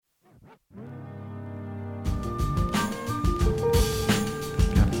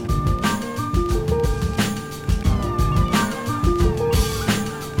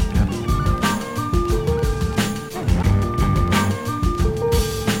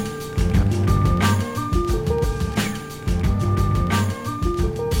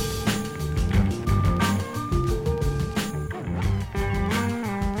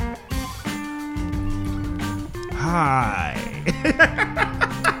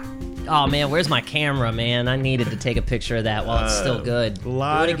Oh, man, where's my camera, man? I needed to take a picture of that while it's still good.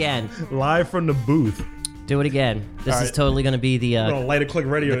 Live, do it again. Live from the booth. Do it again. This is totally going to be the Lighter Click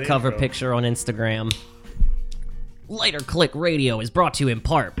Radio the cover picture on Instagram. Lighter Click Radio is brought to you in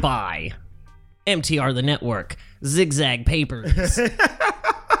part by MTR The Network, Zigzag Papers,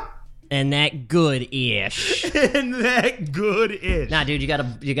 and that good-ish. And that good-ish. Nah, dude, you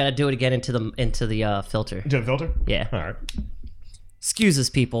gotta do it again into the filter. Into the filter? Yeah. All right. Excuse us,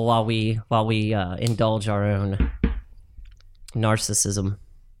 people, while we indulge our own narcissism.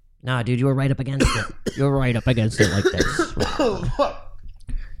 Nah, dude, you were right up against it. You were right up against it like this.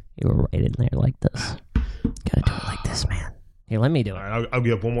 You were right in there like this. Gotta do it like this, man. Here, let me do it. All right, I'll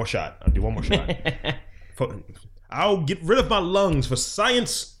give up one more shot. I'll do one more shot. I'll get rid of my lungs for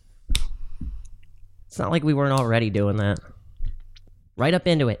science. It's not like we weren't already doing that. Right up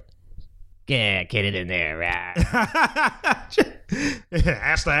into it. Yeah, get it in there, right?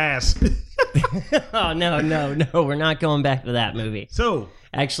 Ass to ass. Oh, no. We're not going back to that movie. So,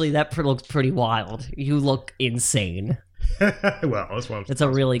 actually, that looks pretty wild. You look insane. Well, that's what it's a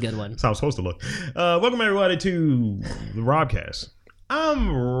really good one. That's how I'm supposed to look. Welcome, everybody, to the Robcast.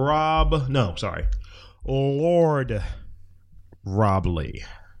 I'm Lord Rob Lee.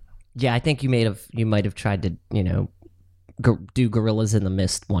 Yeah, I think you might have tried to, do Gorillas in the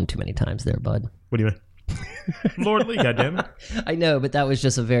Mist one too many times there, bud. What do you mean? Lord Lee, goddammit. I know, but that was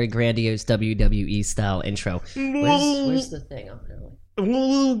just a very grandiose WWE style intro. Where's the thing?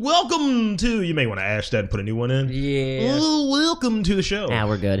 Welcome to... You may want to ash that and put a new one in. Yeah. Welcome to the show.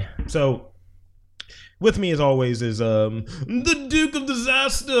 We're good. So, with me as always is the Duke of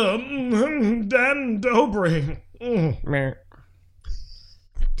Disaster, Dan Dobry.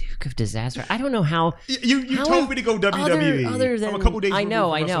 Duke of Disaster. I don't know how... You told me to go WWE. Other than, I'm a couple days I know.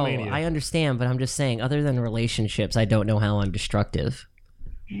 I understand, but I'm just saying, other than relationships, I don't know how I'm destructive.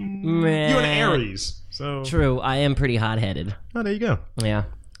 You're an Aries, so... True, I am pretty hot-headed. Oh, there you go. Yeah.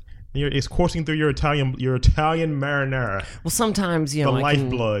 It's coursing through your Italian marinara. Well, sometimes, the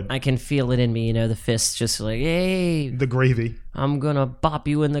lifeblood. I can feel it in me, the fists just like, hey. The gravy. I'm gonna bop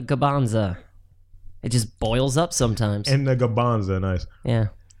you in the gabanza. It just boils up sometimes. And the gabanza, nice. Yeah.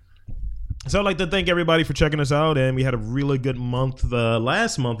 So I'd like to thank everybody for checking us out, and we had a really good month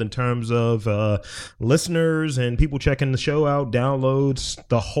last month in terms of listeners and people checking the show out, downloads,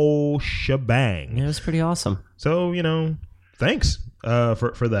 the whole shebang. Yeah, it was pretty awesome. So, thanks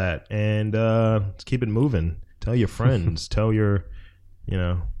for that, and let's keep it moving. Tell your friends. Tell your,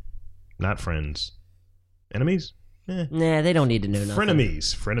 not friends. Enemies? Nah, they don't need to know nothing.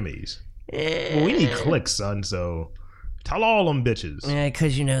 Frenemies. Well, we need clicks, son, so... Tell all them bitches. Yeah,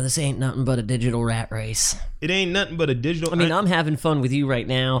 because, this ain't nothing but a digital rat race. It ain't nothing but a digital... I'm having fun with you right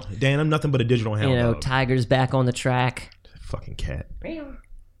now. Dan, I'm nothing but a digital hound dog. Tiger's back on the track. Fucking cat. Meow.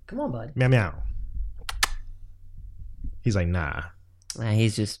 Come on, bud. Meow, meow. He's like, nah.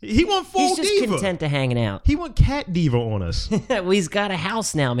 He's just... He want full diva. He's just content to hanging out. He want cat diva on us. Well, he's got a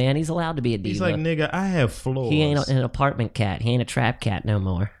house now, man. He's allowed to be a diva. He's like, nigga, I have floors. He ain't an apartment cat. He ain't a trap cat no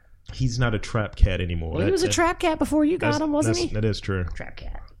more. He's not a trap cat anymore. Well, he was a trap cat before you got him, wasn't he? That is true. Trap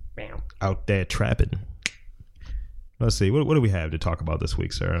cat. Bam. Out there trapping. Let's see. What do we have to talk about this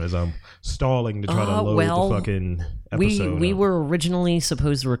week, sir? As I'm stalling to try to load the fucking episode. We were originally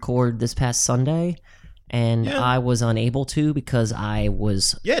supposed to record this past Sunday, and I was unable to because I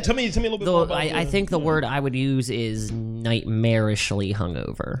was... Yeah, tell me a little bit more about I think the word I would use is nightmarishly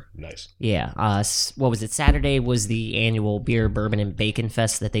hungover. Nice. Yeah. What was it? Saturday was the annual beer, bourbon, and bacon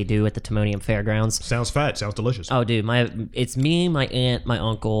fest that they do at the Timonium Fairgrounds. Sounds fat. Sounds delicious. Oh, dude. It's me, my aunt, my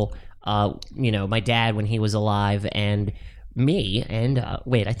uncle, my dad when he was alive, and me, and...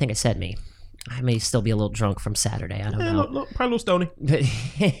 wait, I think I said me. I may still be a little drunk from Saturday. I don't know. Probably a little stony.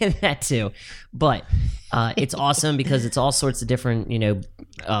 That too. But it's awesome because it's all sorts of different,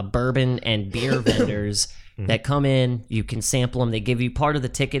 bourbon and beer vendors that come in. You can sample them. They give you part of the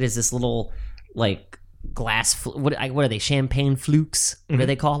ticket is this little, glass... what are they? Champagne flukes? What do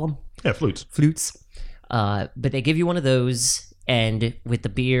they call them? Yeah, flutes. Flutes. But they give you one of those, and with the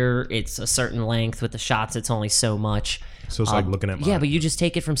beer, it's a certain length. With the shots, it's only so much. So it's like looking at mine. Yeah, but you just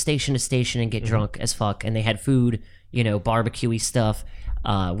take it from station to station and get drunk as fuck. And they had food, barbecue-y stuff.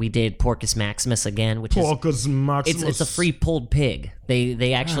 We did Porcus Maximus again, which Porcus Maximus. It's a free pulled pig.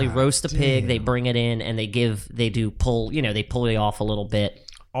 They actually roast a pig. They bring it in and they pull you off a little bit.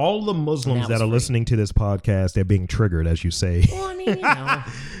 All the Muslims that are listening to this podcast, they're being triggered, as you say. Well, I mean, you know,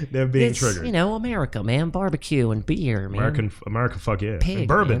 they're being triggered. You know, America, man, barbecue and beer, man. America, fuck yeah, pig, and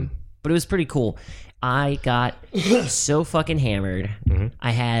bourbon. Man. But it was pretty cool. I got so fucking hammered. Mm-hmm.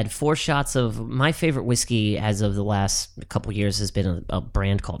 I had 4 shots of my favorite whiskey as of the last couple years has been a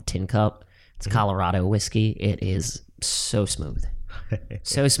brand called Tin Cup. It's Colorado whiskey. It is so smooth.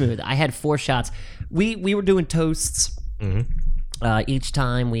 So smooth. I had 4 shots. We were doing toasts. Each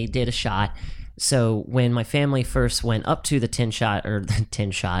time we did a shot. So when my family first went up to the tin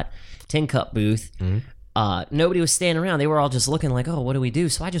cup booth, nobody was standing around. They were all just looking like, oh, what do we do?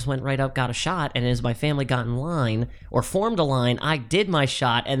 So I just went right up, got a shot, and as my family got in line or formed a line, I did my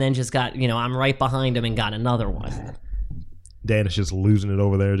shot and then just got, I'm right behind them and got another one. Dan is just losing it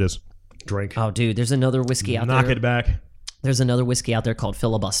over there. Just drink. Oh, dude, there's another whiskey out there. Knock it back. There's another whiskey out there called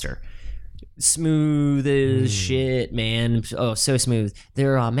Filibuster. Smooth as shit, man. Oh, so smooth.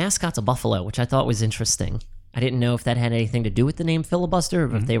 Their mascot's a buffalo, which I thought was interesting. I didn't know if that had anything to do with the name Filibuster,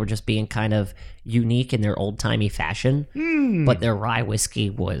 or if they were just being kind of unique in their old-timey fashion. But their rye whiskey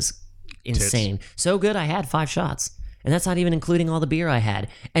was insane. So good, I had 5 shots. And that's not even including all the beer I had.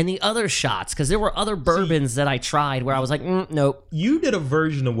 And the other shots, because there were other bourbons that I tried where I was like, nope. You did a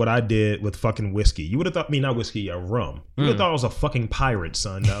version of what I did with fucking whiskey. You would have thought, not whiskey, rum. You would have thought I was a fucking pirate,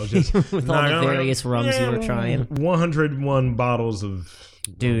 son. I was just with all the various rums you were trying. 101 bottles of...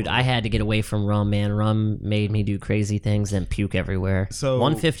 Dude, I had to get away from rum, man. Rum made me do crazy things and puke everywhere. So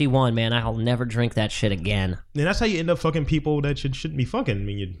 151, man. I'll never drink that shit again. And that's how you end up fucking people that shouldn't be fucking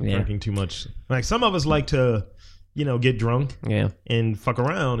when you're drinking too much. Like, some of us like to... get drunk and fuck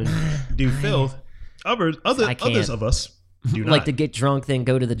around and do filth. Others of us do not. Like to get drunk, then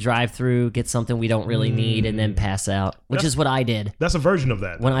go to the drive-thru, get something we don't really need, and then pass out, which is what I did. That's a version of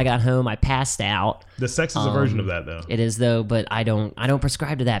that. When I got home, I passed out. The sex is a version of that, though. It is, though, but I don't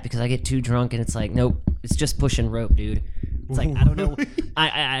prescribe to that because I get too drunk and it's like, nope, it's just pushing rope, dude. It's like, I don't know.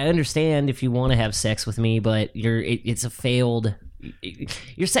 I understand if you want to have sex with me, but it's a failed...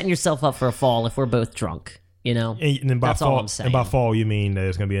 You're setting yourself up for a fall if we're both drunk. And then by that's fall, all I'm saying. And by fall, you mean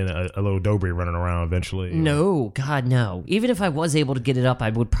there's going to be a little Dobry running around eventually? No, God, no. Even if I was able to get it up,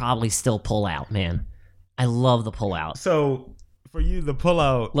 I would probably still pull out, man. I love the pull out. So, for you, the pull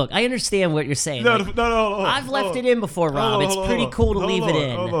out... Look, I understand what you're saying. No. I've left it in before, Rob. It's pretty cool to leave it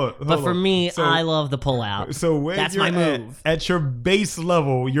in. But for me, I love the pull out. So when that's you're my move. At your base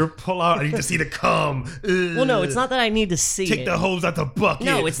level, your pull out, I need to see the cum. Well, no, it's not that I need to see it. Take the hose out the bucket.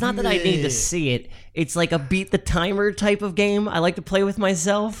 No, it's not that I need to see it. It's like a beat the timer type of game I like to play with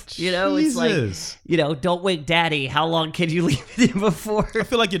myself. It's like, don't wake daddy. How long can you leave it in before? I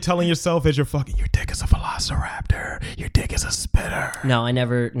feel like you're telling yourself as you're fucking, your dick is a velociraptor. Your dick is a spitter. No, I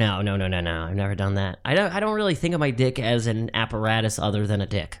never, no. I've never done that. I don't really think of my dick as an apparatus other than a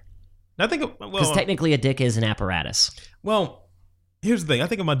dick. I think, because technically a dick is an apparatus. Well, here's the thing. I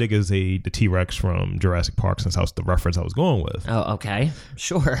think of my dick as the T-Rex from Jurassic Park, since that was the reference I was going with. Oh, okay.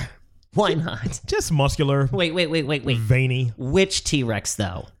 Sure. Why not? Just muscular. Wait. Veiny. Which T-Rex,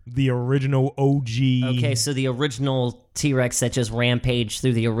 though? The original OG. Okay, so the original T-Rex that just rampaged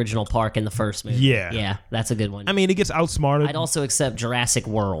through the original park in the first movie. Yeah. Yeah, that's a good one. I mean, it gets outsmarted. I'd also accept Jurassic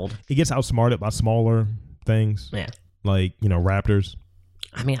World. It gets outsmarted by smaller things. Yeah. Like, raptors.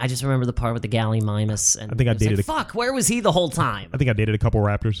 I mean, I just remember the part with the Gallimimus. And I think I dated fuck, where was he the whole time? I think I dated a couple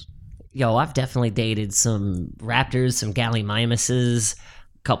raptors. Yo, I've definitely dated some raptors, some Gallimimuses,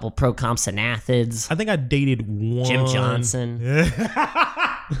 couple Procompsognathids. I think I dated one. Jim Johnson.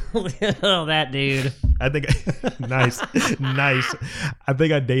 Oh, that dude. I think nice. I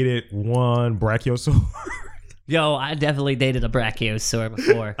think I dated one brachiosaur. Yo, I definitely dated a brachiosaur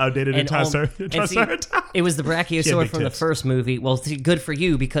before. I dated a triceratops. It was the brachiosaur from the first movie. Well, good for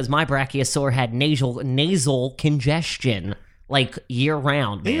you, because my brachiosaur had nasal congestion. Like year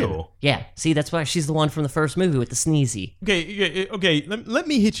round, man. Ew. Yeah. See, that's why she's the one from the first movie with the sneezy. Okay. Let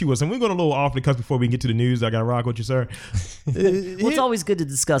me hit you with something. We're going a little off the cuff before we get to the news. I got to rock with you, sir. Well, it's always good to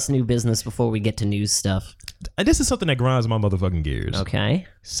discuss new business before we get to news stuff. This is something that grinds my motherfucking gears. Okay.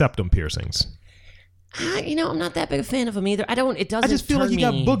 Septum piercings. I'm not that big a fan of them either. I just feel like you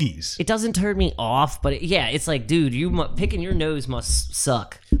got boogies. It doesn't turn me off, but it's like, dude, picking your nose must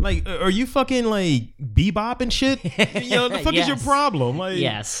suck. Like, are you fucking like bebop and shit? The fuck is your problem? Like,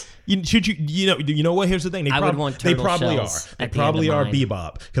 yes. You know what? Here's the thing. They probably are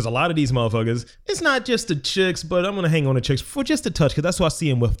bebop, because a lot of these motherfuckers, it's not just the chicks, but I'm gonna hang on the chicks for just a touch, because that's what I see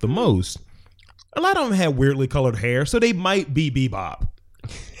them with the most. A lot of them have weirdly colored hair, so they might be bebop.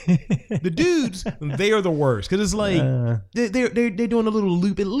 The dudes, they are the worst because it's like they're doing a little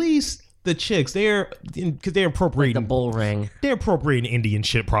loop. At least the chicks, because they're appropriating the bull ring. They're appropriating Indian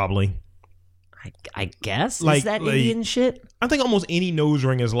shit probably. I guess like, is that Indian shit? I think almost any nose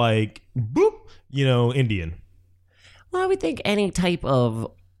ring is like boop, Indian. Well, I would think any type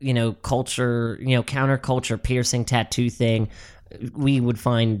of culture, counterculture piercing tattoo thing, we would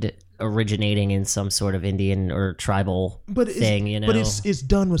find originating in some sort of Indian or tribal thing, But it's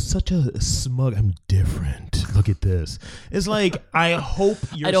done with such a smug. I'm different. Look at this. It's like I hope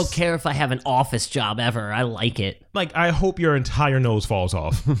you're. I don't care if I have an office job ever. I like it. Like I hope your entire nose falls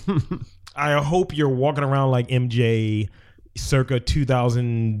off. I hope you're walking around like MJ, circa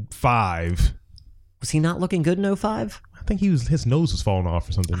 2005. Was he not looking good in 2005? I think his nose was falling off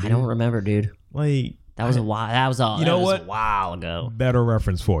or something. Dude. I don't remember, dude. Like. That was a while. That was a while ago. Better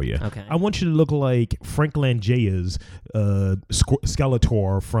reference for you. Okay. I want you to look like Frank Langea's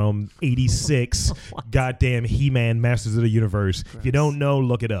Skeletor from '86. Goddamn He-Man, Masters of the Universe. Gross. If you don't know,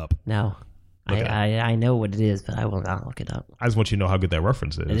 look it up. No, I know what it is, but I will not look it up. I just want you to know how good that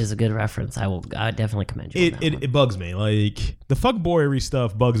reference is. It is a good reference. I definitely commend you. It bugs me. Like the fuckboyery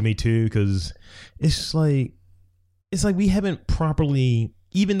stuff bugs me too because it's like we haven't properly,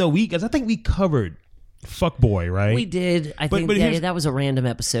 even though because I think we covered. Fuckboy, right? We did. I think that was a random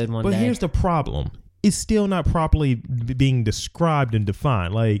episode one day. But here's the problem. It's still not properly being described and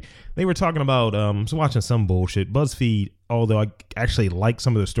defined. Like, they were talking about, watching some bullshit. BuzzFeed, although I actually like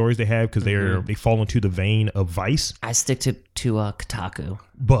some of the stories they have because they fall into the vein of Vice. I stick to Kotaku.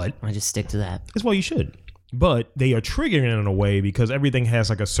 But I just stick to that. That's what you should. But they are triggering it in a way because everything has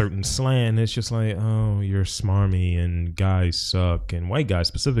like a certain slang. It's just like, oh, you're smarmy and guys suck and white guys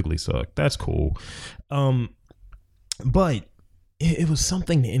specifically suck. That's cool. But it was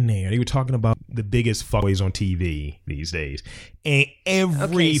something in there. They were talking about the biggest fuckboys on TV these days. And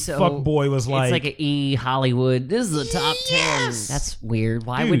every fuckboy was like... It's like an E! Hollywood. This is the top 10. That's weird.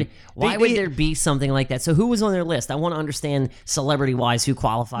 Why would there be something like that? So who was on their list? I want to understand celebrity-wise who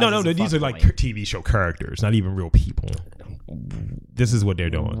qualifies. No, these are like TV show characters, not even real people. This is what they're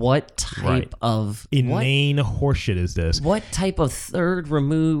doing. What type of inane horseshit is this? What type of third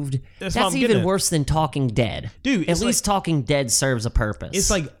removed? That's even worse than Talking Dead, dude. At least Talking Dead serves a purpose.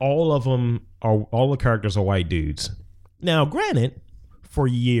 It's like all the characters are white dudes. Now, granted, for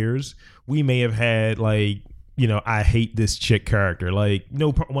years we may have had like I hate this chick character. Like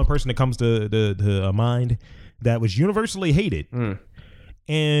one person that comes to mind that was universally hated,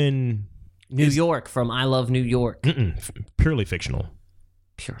 and. New York from I Love New York. Purely fictional.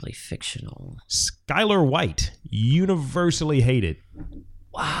 Purely fictional. Skylar White, universally hated.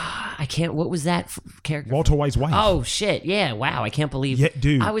 Wow, I can't. What was that character? Walter White's wife. Oh shit! Yeah, wow. I can't believe. Yeah,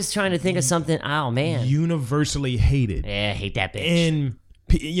 dude. I was trying to think of something. Oh man. Universally hated. Yeah, I hate that bitch. And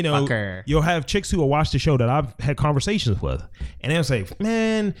you'll have chicks who will watch the show that I've had conversations with, and they'll say,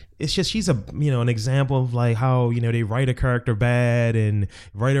 "Man, it's just she's an example of like how they write a character bad and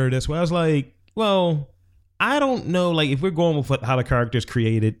write her this way." I was like, "Well, I don't know. Like, if we're going with how the character's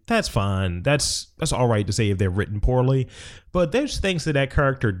created, that's fine. That's all right to say if they're written poorly, but there's things that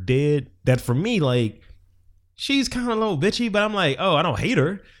character did that for me, like." She's kind of a little bitchy, but I'm like, oh, I don't hate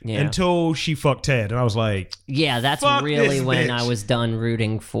her until she fucked Ted. And I was like, yeah, that's really when I was done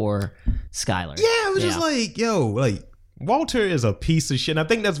rooting for Skylar. Yeah, I was just like, yo, like, Walter is a piece of shit. And I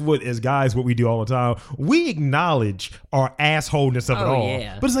think that's what, as guys, what we do all the time. We acknowledge our assholeness of it all.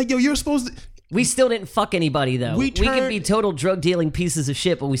 Yeah. But it's like, yo, you're supposed to... We still didn't fuck anybody, though. We could be total drug-dealing pieces of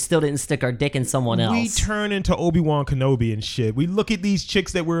shit, but we still didn't stick our dick in someone else. We turn into Obi-Wan Kenobi and shit. We look at these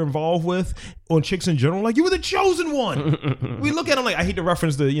chicks that we're involved with, on chicks in general, like, you were the chosen one. We look at them like, I hate to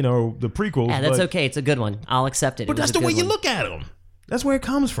reference the prequels. Yeah, that's okay. It's a good one. I'll accept it. But that's the way you look at them. That's where it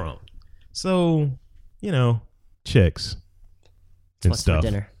comes from. So, chicks and what's stuff.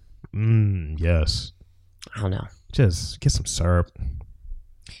 For dinner? Yes. I don't know. Just get some syrup.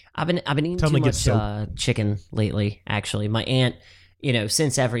 I've been eating too much chicken lately. Actually, my aunt,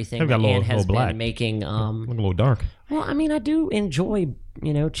 since everything, my aunt has been making. A little dark. Well, I mean, I do enjoy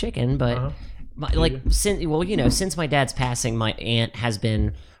chicken, but since my dad's passing, my aunt has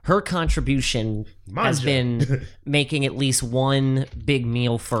been her contribution has been making at least one big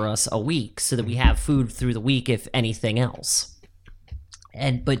meal for us a week, so that we have food through the week, if anything else.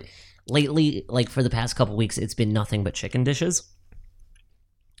 But lately, like for the past couple weeks, it's been nothing but chicken dishes.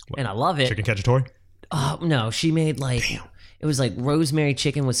 And I love it. Chicken cacciatore? Oh, no. She made it was like rosemary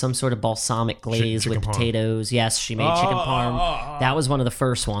chicken with some sort of balsamic glaze with potatoes. Yes, she made chicken parm. That was one of the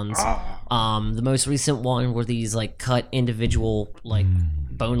first ones. The most recent one were these like cut individual like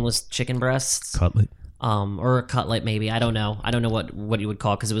boneless chicken breasts. Cutlet. or a cutlet maybe. I don't know what you would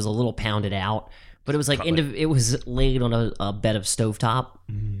call it because it was a little pounded out, but it was like it was laid on a bed of stovetop.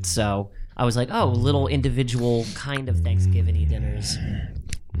 So I was like, oh, little individual kind of Thanksgiving-y dinners.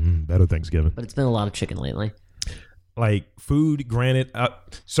 Better Thanksgiving. But it's been a lot of chicken lately. Like food, granted,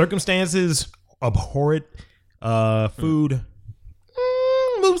 circumstances abhorrent. Food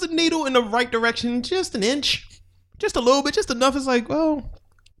moves the needle in the right direction just an inch, just a little bit, just enough. It's like, well,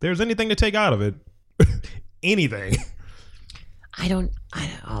 there's anything to take out of it. Anything.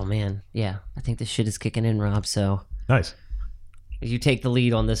 Oh man, yeah. I think this shit is kicking in, Rob. So nice. You take the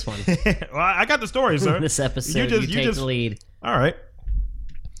lead on this one. Well, I got the story, sir. This episode, you take the lead. All right.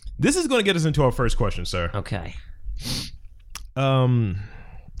 This is going to get us into our first question, sir. Okay.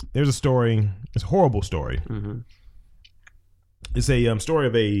 There's a story. It's a horrible story. Mm-hmm. It's a story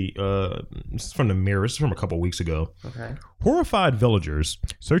of this is from the Mirror. This is from a couple weeks ago. Okay. Horrified villagers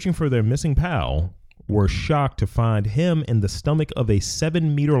searching for their missing pal were shocked to find him in the stomach of a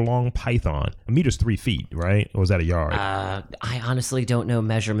 7-meter-long python. A meter's 3 feet, right? Or was that a yard? I honestly don't know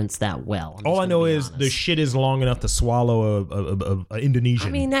measurements that well. All I know is the shit is long enough to swallow a Indonesian.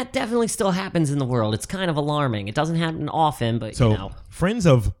 I mean, that definitely still happens in the world. It's kind of alarming. It doesn't happen often, but so, you know. Friends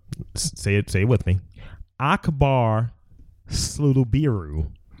of, say it with me, Akbar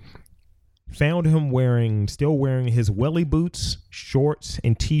Slubiru found him still wearing his welly boots, shorts,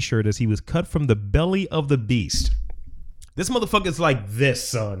 and t-shirt as he was cut from the belly of the beast. This motherfucker's like this,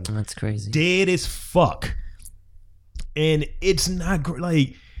 son. That's crazy. Dead as fuck. And it's not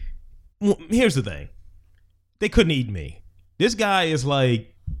like, here's the thing. They couldn't eat me. This guy is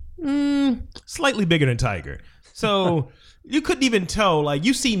like slightly bigger than Tiger. So you couldn't even tell. Like,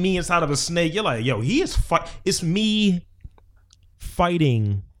 you see me inside of a snake, you're like, yo, he is it's me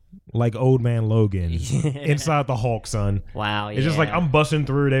fighting like old man Logan inside the Hulk, son. Wow. It's just like I'm busting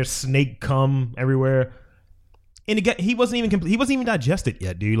through. There's snake cum everywhere, and he wasn't even digested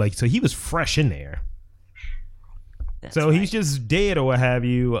yet, dude. Like, so he was fresh in there. That's so right. He's just dead or what have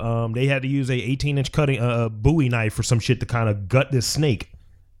you. They had to use a 18-inch cutting Bowie knife or some shit to kind of gut this snake.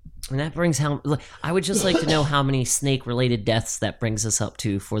 And that brings I would just like to know how many snake-related deaths that brings us up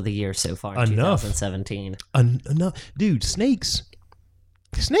to for the year so far in 2017. Enough, dude. Snakes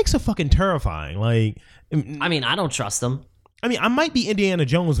are fucking terrifying. Like, I mean, I don't trust them. I mean, I might be Indiana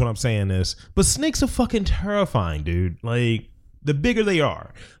Jones when I'm saying this, but snakes are fucking terrifying, dude. Like, the bigger they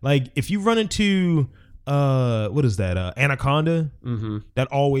are. Like, if you run into what is that? Anaconda? Mm-hmm. That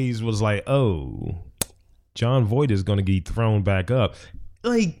always was like, oh, John Voight is gonna get thrown back up.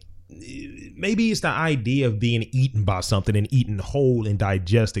 Like, maybe it's the idea of being eaten by something and eaten whole and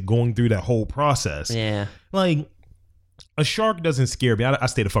digested, going through that whole process. Yeah. Like, a shark doesn't scare me. I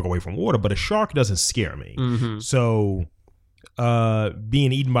stay the fuck away from water, but a shark doesn't scare me. Mm-hmm. So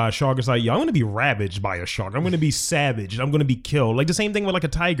being eaten by a shark is like, yo, I'm going to be ravaged by a shark. I'm going to be savaged. I'm going to be killed. Like the same thing with like a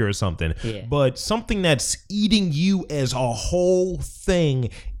tiger or something. Yeah. But something that's eating you as a whole thing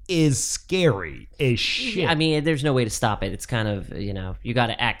is scary as shit. I mean, there's no way to stop it. It's kind of, you got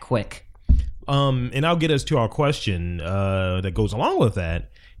to act quick. And I'll get us to our question that goes along with that.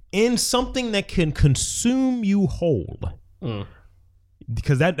 In something that can consume you whole.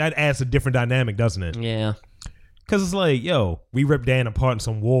 Because that adds a different dynamic, doesn't it? Yeah. Because it's like, yo, we ripped Dan apart in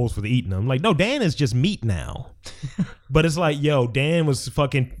some wolves for eating them. Like, no, Dan is just meat now. But it's like, yo, Dan was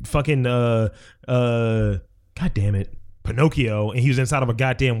fucking god damn it, Pinocchio, and he was inside of a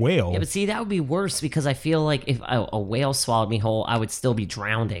goddamn whale. Yeah, but see, that would be worse because I feel like if a whale swallowed me whole, I would still be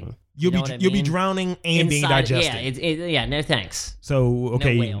drowning. You'll be drowning and being digested. Yeah, no thanks. So,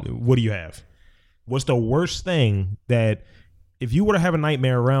 okay, what do you have? What's the worst thing that, if you were to have a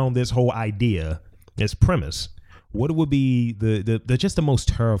nightmare around this whole idea, this premise, what would be the just the most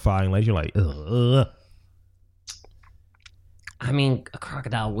terrifying? Like, you're like, ugh. I mean, a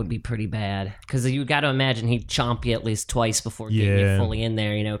crocodile would be pretty bad because you got to imagine he'd chomp you at least twice before getting you fully in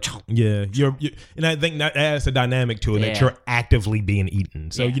there. Chomp. Yeah, you're, and I think that adds a dynamic to it that you're actively being eaten.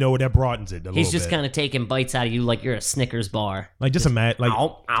 So that broadens it. He's just kind of taking bites out of you like you're a Snickers bar. Like just imagine, like,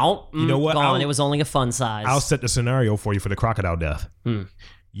 ow, you know what? Gone. It was only a fun size. I'll set the scenario for you for the crocodile death.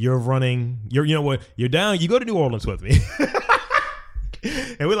 You're running. You know what? You're down. You go to New Orleans with me.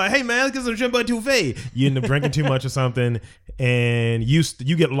 And we're like, hey man, let's get some shrimp etouffee. You end up drinking too much or something, and you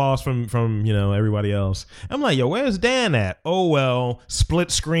get lost from everybody else. I'm like, yo, where's Dan at? Oh well,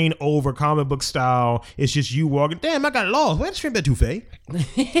 split screen over, comic book style. It's just you walking. Damn, I got lost. Where's shrimp etouffee?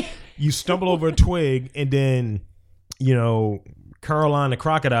 You stumble over a twig, and then Caroline the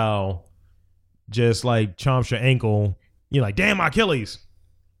crocodile just like chomps your ankle. You're like, damn, my Achilles.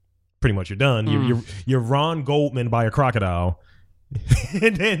 Pretty much, you're done. You're Ron Goldman by a crocodile.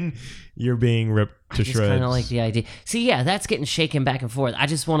 and then you're being ripped to shreds. Kind of like the idea. See, yeah, that's getting shaken back and forth. I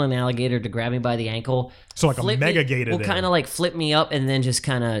just want an alligator to grab me by the ankle. So like a mega gator. Will kind of like flip me up and then just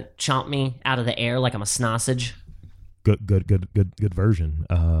kind of chomp me out of the air like I'm a sausage. Good version.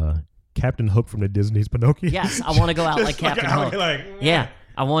 Captain Hook from the Disney's Pinocchio. Yes, I want to go out like Captain Hook. Yeah,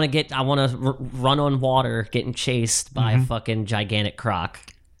 I want to run on water, getting chased by a fucking gigantic croc.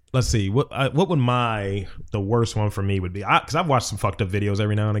 Let's see. What would the worst one for me would be? Because I've watched some fucked up videos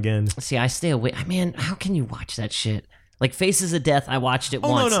every now and again. See, I stay away. Man, how can you watch that shit? Like Faces of Death, I watched it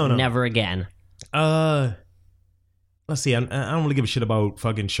once, never again. Let's see. I don't really give a shit about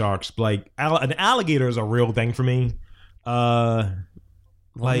fucking sharks. Like an alligator is a real thing for me.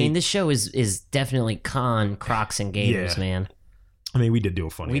 Well, I mean, this show is definitely crocs and gators, man. I mean, we did do a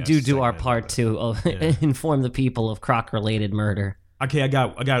funny. We do our part to inform the people of croc-related murder. Okay,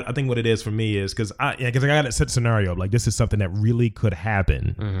 I think what it is for me is because I got a set scenario. Like, this is something that really could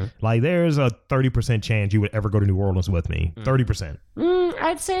happen. Mm-hmm. Like, there's a 30% chance you would ever go to New Orleans with me. 30%.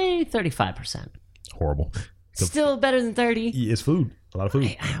 I'd say 35%. Horrible. Still better than 30. It's food. A lot of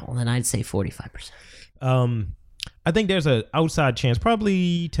food. Well, then I'd say 45%. I think there's an outside chance,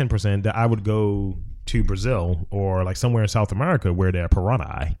 probably 10%, that I would go to Brazil or like somewhere in South America where there are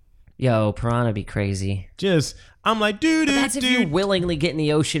piranha. Yo, piranha be crazy. I'm like, dude. That's if you willingly get in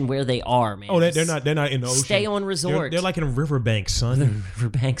the ocean where they are, man. Oh, they're not in the ocean. Stay on resort. They're like in riverbanks, son.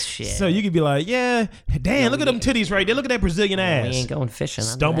 Riverbanks shit. So you could be like, yeah, damn, look at them titties right there. Look at that Brazilian ass. We ain't going fishing.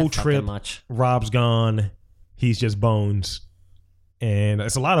 Stumble trip. Rob's gone. He's just bones. And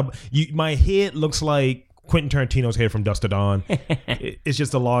it's a lot of my head looks like Quentin Tarantino's head from Dusk to Dawn. It's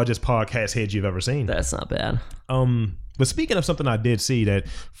just the largest podcast head you've ever seen. That's not bad. But speaking of something I did see that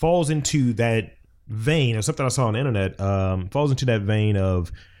falls into that vein, or something I saw on the internet, falls into that vein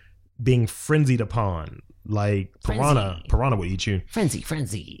of being frenzied upon. Like piranha would eat you.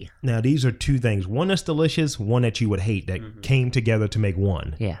 Frenzy. Now these are two things. One that's delicious, one that you would hate that came together to make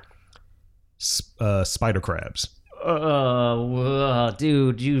one. Yeah. Spider crabs.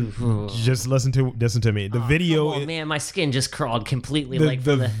 Dude, you just listen to me. The video, man, my skin just crawled completely.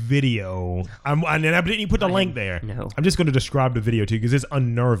 The video. I didn't even put the link there. No, I'm just going to describe the video to you because it's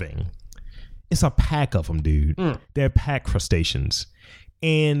unnerving. It's a pack of them, dude. They're pack crustaceans,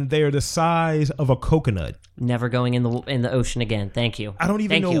 and they're the size of a coconut. Never going in the ocean again. Thank you. I don't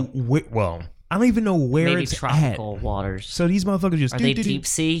even know. I don't even know where Maybe it's tropical at. Waters. So these motherfuckers just are they deep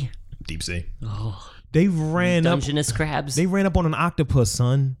sea? Deep sea. Oh. They ran Dungeness crabs. They ran up on an octopus,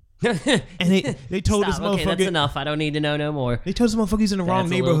 son. And they told this motherfucker. Okay, that's enough. I don't need to know no more. They told this motherfucker he's in the wrong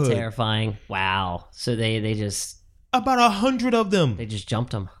neighborhood. A little terrifying. Wow. So they just about 100 of them. They just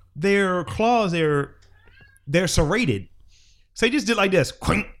jumped them. Their claws, they're serrated. So they just did like this,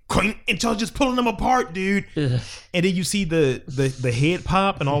 quink, quink, until just pulling them apart, dude. Ugh. And then you see the head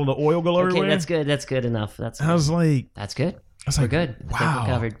pop and all the oil go everywhere. Okay, that's good. That's good enough. I was like, that's good. We're good. Wow. I think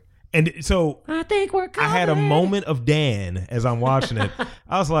we're covered. And so I think we're covered. I had a moment of Dan as I'm watching it.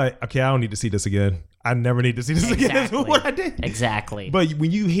 I was like, okay, I don't need to see this again. I never need to see this again. That's what I did. Exactly. But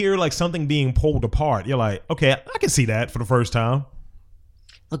when you hear like something being pulled apart, you're like, okay, I can see that for the first time.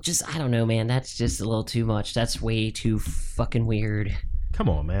 Look, I don't know, man. That's just a little too much. That's way too fucking weird. Come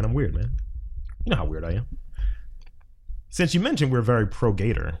on, man. I'm weird, man. You know how weird I am. Since you mentioned we're very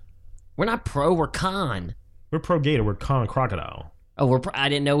pro-gator. We're not pro, we're con. We're pro-gator, we're con crocodile. Oh, I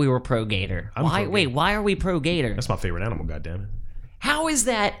didn't know we were pro-gator. Why? Wait, why are we pro-gator? That's my favorite animal, goddammit. How is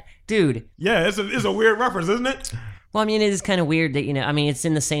that? Dude. Yeah, it's a weird reference, isn't it? Well, I mean, it is kind of weird that, it's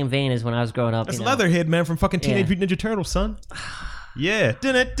in the same vein as when I was growing up. It's Leatherhead, man, from fucking Teenage Mutant Ninja Turtles, son. Yeah.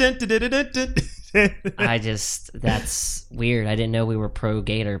 That's weird. I didn't know we were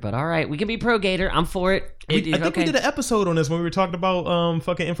pro-gator, but all right, we can be pro-gator. I'm for it. I think we did an episode on this when we were talking about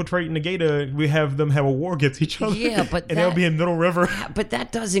fucking infiltrating the gator. We have them have a war against each other. Yeah, but they'll be in Middle River. But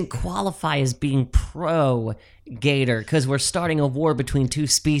that doesn't qualify as being pro-gator because we're starting a war between two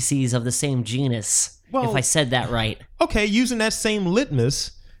species of the same genus. Well, if I said that right. Okay, using that same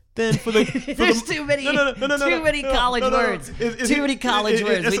litmus. Then there's too many college words. Too many college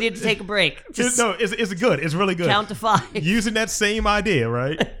words. We need to take a break. It's good. It's really good. Count to 5. Using that same idea,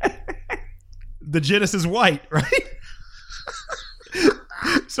 right? The genus is white, right?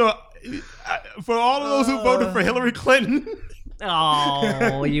 So for all of those who voted for Hillary Clinton.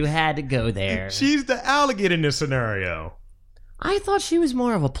 Oh, you had to go there. She's the alligator in this scenario. I thought she was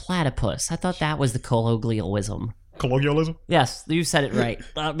more of a platypus. I thought that was the colloquialism. Colloquialism? Yes, you said it right.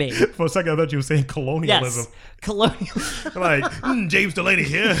 Not me. For a second, I thought you were saying colonialism. Yes, colonialism. Like, James Delaney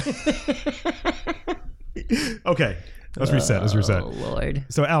here. Okay, let's reset. Oh, Lord.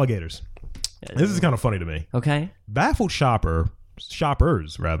 So, alligators. This is kind of funny to me. Okay. Baffled shopper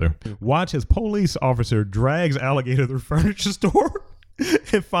shoppers rather, watch as police officer drags alligator to the furniture store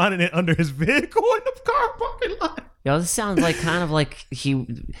and finding it under his vehicle in the car parking lot. Yo, this sounds like someone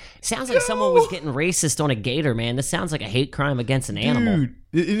was getting racist on a gator, man. This sounds like a hate crime against an animal.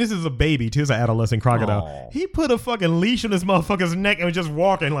 Dude, this is a baby too. It's an adolescent crocodile. Aww. He put a fucking leash on this motherfucker's neck and was just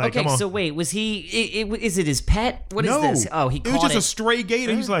walking like, okay, come on. so wait, was he? Is it his pet? What is No, this? Oh, he caught it was just a stray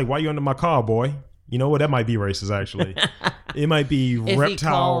gator. He's like, why you under my car, boy? You know what? That might be racist, actually. It might be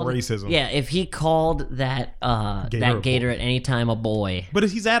reptile racism. Yeah, if he called that gator at any time a boy. But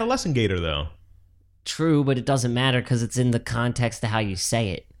he's adolescent gator though. True, but it doesn't matter because it's in the context of how you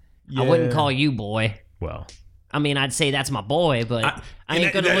say it. Yeah. I wouldn't call you boy. Well, I mean, I'd say that's my boy, but I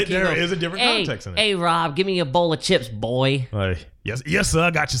ain't gonna look at you. There is a different context in it. Hey, Rob, give me a bowl of chips, boy. Yes, sir.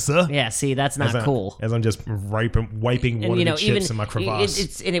 I got you, sir. Yeah, see, that's not cool. As I'm just wiping one of the chips in my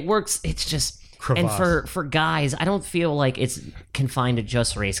crevasse. It works. It's just. Crevasse. And for guys, I don't feel like it's confined to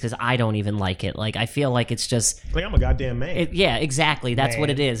just race because I don't even like it. Like, I feel like it's just... Like, I'm a goddamn man. Yeah, exactly. That's what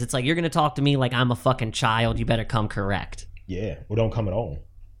it is. It's like, you're going to talk to me like I'm a fucking child. You better come correct. Yeah. Well, don't come at all.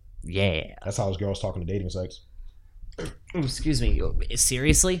 Yeah. That's how us girls talking to dating sex. Oh, excuse me.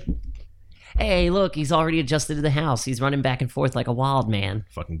 Seriously? Hey, look, he's already adjusted to the house. He's running back and forth like a wild man.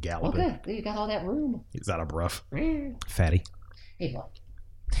 Fucking galloping. Okay, you got all that room. He's out of breath. Fatty. Hey, look.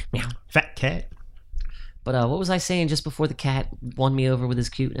 Meow. Fat cat. But what was I saying just before the cat won me over with his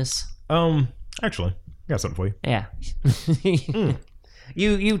cuteness? Actually, I got something for you. Yeah.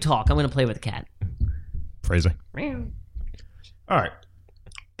 You talk. I'm gonna play with the cat. Phrasing. Meow. All right.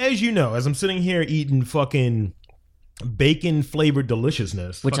 As you know, as I'm sitting here eating fucking bacon flavored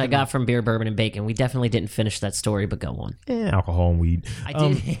deliciousness, which I got from beer, bourbon, and bacon. We definitely didn't finish that story, but go on. Alcohol and weed. I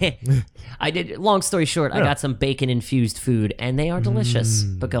did. I did. Long story short, I got some bacon infused food, and they are delicious.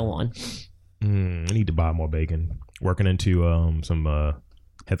 But go on. I need to buy more bacon. Working into some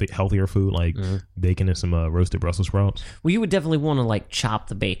healthier food like bacon and some roasted Brussels sprouts. Well, you would definitely want to like chop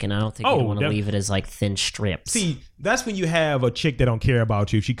the bacon. I don't think you want to leave it as like thin strips. See, that's when you have a chick that don't care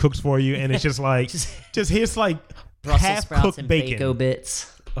about you. She cooks for you, and it's just like just here's like Brussels sprouts half-cooked and bacon. Bacon bits.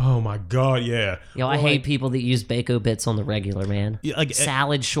 Oh my god, yeah. Yo, I hate people that use bacon bits on the regular, man. Yeah, like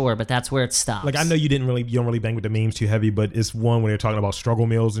salad, sure, but that's where it stops. Like I know you don't really bang with the memes too heavy, but it's one when they're talking about struggle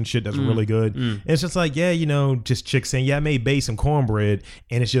meals and shit that's really good. And it's just like, yeah, just chicks saying, yeah, I made base some cornbread,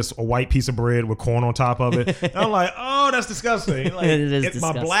 and it's just a white piece of bread with corn on top of it. And I'm like, oh, that's disgusting. Like, it is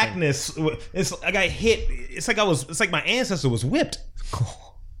disgusting. My blackness, I got hit. It's like my ancestor was whipped.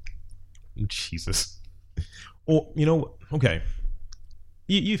 Oh, Jesus. Or okay.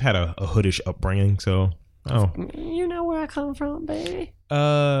 You've had a hoodish upbringing, so you know where I come from, baby.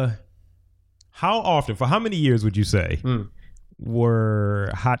 How often, for how many years would you say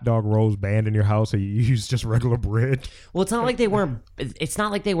were hot dog rolls banned in your house, or you used just regular bread? Well, it's not like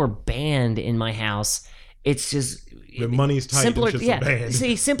they were banned in my house. It's just the money's tight. Simpler, banned.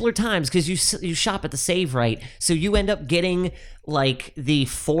 See, simpler times because you shop at the Save Right, so you end up getting like the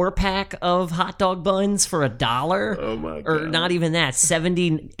 4-pack of hot dog buns for $1. Oh my god! Or not even that,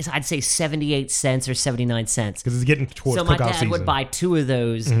 70. I'd say 78 cents or 79 cents. Because it's getting towards so my cookout dad season. would buy 2 of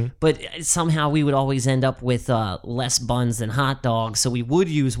those, but somehow we would always end up with less buns than hot dogs. So we would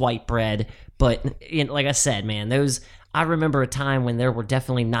use white bread, but like I said, man, those. I remember a time when there were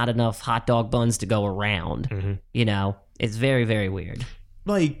definitely not enough hot dog buns to go around. It's very, very weird.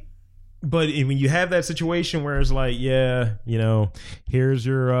 Like, but when you have that situation where it's like, yeah, here's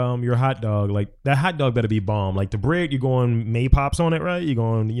your hot dog. Like that hot dog better be bomb. Like the bread, you're going Maypops on it, right? You're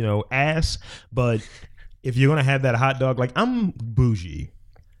going, ass. But if you're gonna have that hot dog, like I'm bougie.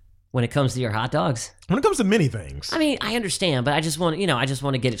 When it comes to your hot dogs? When it comes to many things. I mean, I understand, but I just want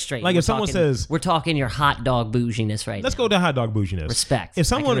to get it straight. Like if someone says... We're talking your hot dog bouginess right now. Let's go to hot dog bouginess. Respect. If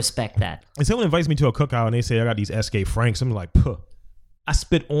someone, I can respect that. If someone invites me to a cookout and they say, I got these SK Franks, I'm like, puh. I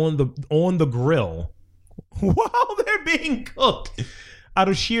spit on the grill while they're being cooked. Out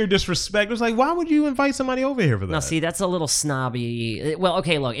of sheer disrespect. It's like, why would you invite somebody over here for that? Now, see, that's a little snobby. Well,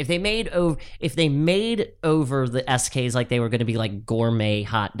 okay, look, if they made over the SKs like they were going to be like gourmet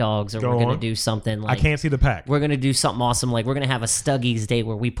hot dogs, or we're going to do something like... I can't see the pack. We're going to do something awesome, like we're going to have a Stuggies Day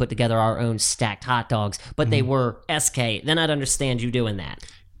where we put together our own stacked hot dogs, but they were SK, then I'd understand you doing that.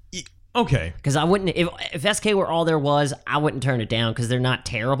 Okay. Because I wouldn't, if SK were all there was, I wouldn't turn it down because they're not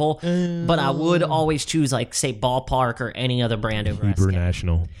terrible. But I would always choose, like, say, Ballpark or any other brand over Hebrew SK.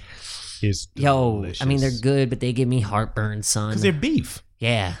 National is delicious. I mean, they're good, but they give me heartburn, son. Because they're beef.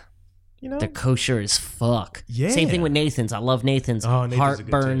 Yeah. They're kosher as fuck. Yeah. Same thing with Nathan's. I love Nathan's. Oh, Nathan's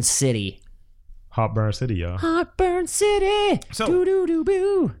Heartburn City. Heartburn City, y'all. Heartburn City. So,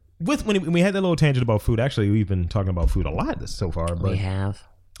 doo-doo-doo-boo. when we had that little tangent about food, actually, we've been talking about food a lot so far. But we have.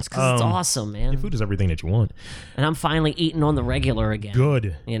 It's because it's awesome, man. Food is everything that you want. And I'm finally eating on the regular again.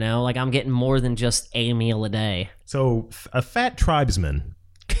 Good. You know, like I'm getting more than just a meal a day. So, a fat tribesman.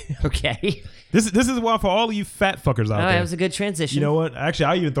 Okay. This is why for all of you fat fuckers out there. That was a good transition. You know what? Actually,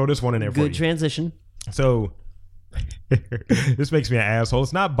 I'll even throw this one in there for you. Good transition. So, this makes me an asshole.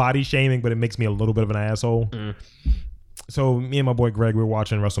 It's not body shaming, but it makes me a little bit of an asshole. So, me and my boy Greg, we were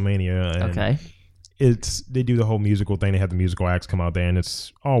watching WrestleMania. And okay. They do the whole musical thing. They have the musical acts come out there, and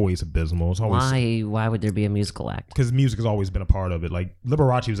it's always abysmal. It's always Why would there be a musical act? Because music has always been a part of it. Like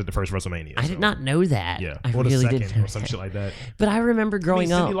Liberace was at the first WrestleMania. I did not know that. Yeah, I or really the second, didn't know or some that. shit like that. But I remember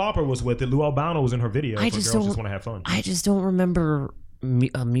growing up. Cyndi Lauper was with it. Lou Albano was in her video. I for just Girls don't Just Want to Have Fun. I just don't remember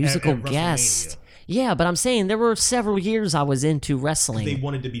a musical At guest. WrestleMania. Yeah, but I'm saying there were several years I was into wrestling. They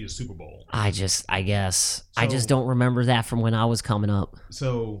wanted to be the Super Bowl. I guess. I just don't remember that from when I was coming up.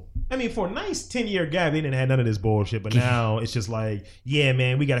 So, I mean, for a nice 10-year gap, they didn't have none of this bullshit. But now it's just like, yeah,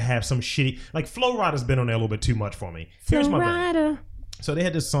 man, we got to have some shitty... Like, Flo Rida's been on there a little bit too much for me. Here's my thing. So they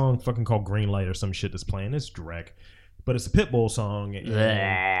had this song fucking called Green Light or some shit that's playing. It's Drek. But it's a Pitbull song.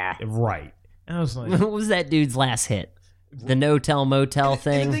 Right. And I was like... What was that dude's last hit? The No Tell Motel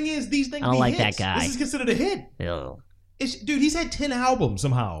thing? And the thing is, these things I don't like hits. that guy. This is considered a hit. Ew. Dude, he's had 10 albums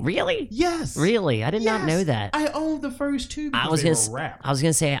somehow. Really? Yes. Really? I did not know that. I owned the first two because they were rap. I was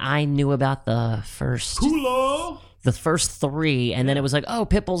gonna say I knew about the first the first three, and then it was like, oh,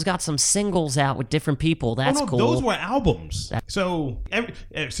 Pitbull's got some singles out with different people. That's cool. Those were albums. So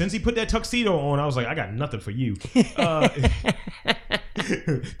since he put that tuxedo on, I was like, I got nothing for you.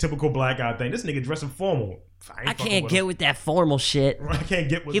 Typical black guy thing. This nigga dressing formal. I can't get with that formal shit. I can't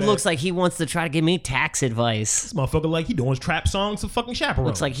get with He that. looks like he wants to try to give me tax advice. This motherfucker like he doing trap songs to fucking chaperones.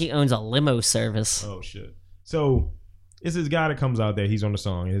 Looks like he owns a limo service. Oh shit. So it's this guy that comes out there. He's on the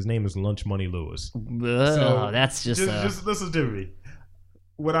song. And his name is Lunch Money Lewis. So that's just listen to me.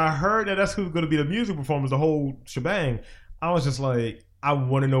 When I heard that that's who's going to be the music performance, the whole shebang, I was just like, I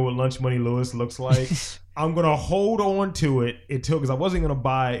want to know what Lunch Money Lewis looks like. I'm going to hold on to it until, because I wasn't going to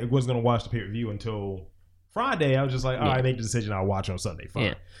buy it, wasn't going to watch the pay-per-view until Friday. I was just like, all right, I make the decision. I'll watch on Sunday. Fine.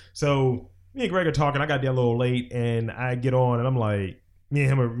 Yeah. So me and Greg are talking. I got there a little late, and I get on, and I'm like, me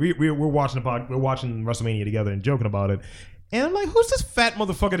and him, we're watching we're watching WrestleMania together and joking about it. And I'm like, who's this fat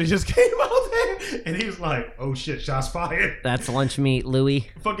motherfucker that just came out there? And he was like, oh shit, shots fired. That's Lunch Meat Louie.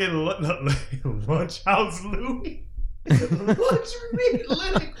 Fucking Lunch House Louie. Lunch Meat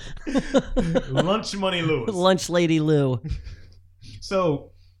Louie. Lunch Money Lewis. Lunch Lady Lou.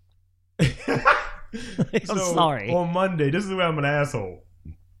 So, I'm sorry. On Monday, this is where I'm an asshole.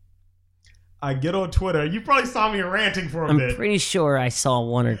 I get on Twitter. You probably saw me ranting for a bit. I'm pretty sure I saw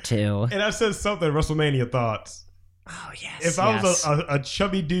one or two. And I said something WrestleMania thoughts. Oh, yes. If I was a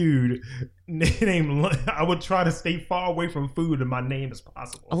chubby dude named, I would try to stay far away from food in my name as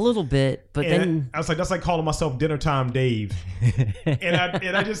possible. A little bit, but then I was like, that's like calling myself Dinner Time Dave. and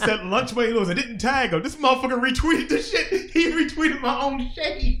I just said Lunch Money Lewis. I didn't tag him. This motherfucker retweeted the shit. He retweeted my own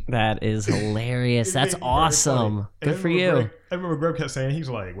shade. That is hilarious. That's awesome. Good for you. I remember Greg kept saying, he's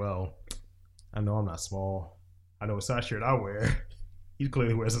like, well, I know I'm not small. I know what size shirt I wear. He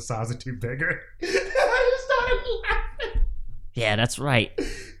clearly wears a size or two bigger. I just started laughing. Yeah, that's right.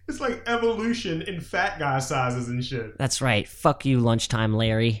 It's like evolution in fat guy sizes and shit. That's right. Fuck you, Lunchtime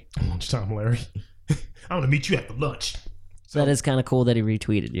Larry. Lunchtime Larry. I'm going to meet you after lunch. So that is kind of cool that he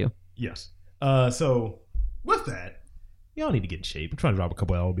retweeted you. Yes. So with that, y'all need to get in shape. I'm trying to drop a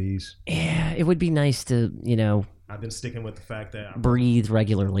couple LBs. Yeah, it would be nice to, I've been sticking with the fact that breathe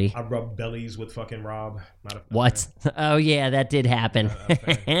regularly. I rub bellies with fucking Rob. What? Oh yeah, that did happen.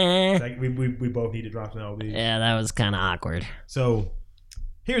 We both need to drop some LBs. Yeah, that was kind of awkward. So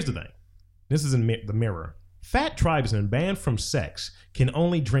here's the thing. This is in the Mirror. Fat tribesmen banned from sex can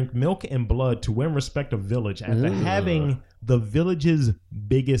only drink milk and blood to win respect of village after having the village's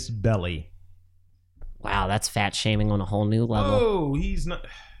biggest belly. Wow, that's fat shaming on a whole new level. Oh, he's not.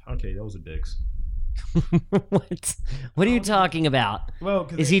 Okay, those are dicks. What are you talking about? Well,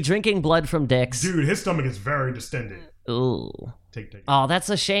 is he drinking blood from dicks? Dude, his stomach is very distended. Ooh. Take. Oh, that's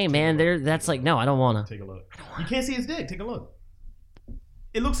a shame, man. That's like, no, I don't want to. Take a look. You can't see his dick. Take a look.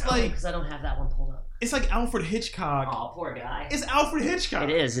 It looks like, because I don't have that one pulled up. It's like Alfred Hitchcock. Oh, poor guy. It's Alfred Hitchcock.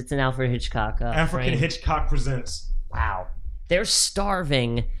 It is. It's an Alfred Hitchcock. African Hitchcock presents. Wow. They're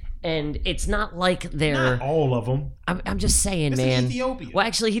starving. And it's not like they're not all of them. I'm just saying, this man. Is Ethiopia. Well,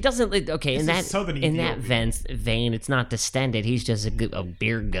 actually, he doesn't. Okay, in that vein, it's not distended. He's just a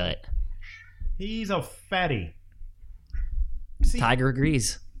beer gut. He's a fatty. See, Tiger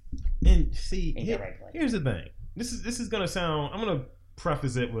agrees. And see, here's the thing. This is gonna sound. I'm gonna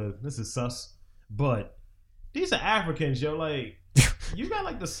preface it with this is sus, but these are Africans, yo. Like, you got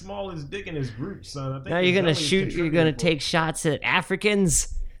like the smallest dick in this group, son. I think now you're gonna shoot. You're gonna take shots at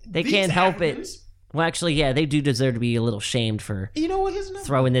Africans. They can't help it. Well, actually, yeah, they do deserve to be a little shamed for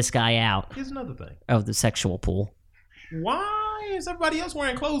throwing this guy out. Here's another thing. Of the sexual pool. Why is everybody else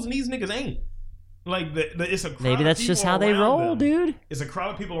wearing clothes and these niggas ain't? Like, it's a crowd maybe that's just how they roll, dude. It's a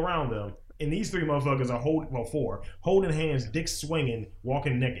crowd of people around them, and these three motherfuckers are holding hands, dicks swinging,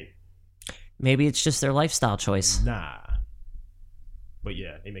 walking naked. Maybe it's just their lifestyle choice. Nah. But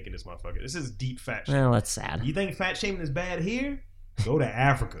yeah, they making this motherfucker. This is deep fat shaming. Well, that's sad. You think fat shaming is bad here? Go to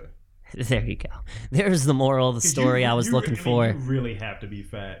Africa. There you go. There's the moral of the story I was looking for. You really have to be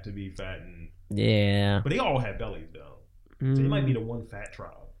fat and yeah. But they all have bellies though. So they might be the one fat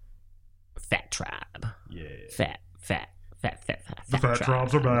tribe. Fat tribe. Yeah. Fat. The fat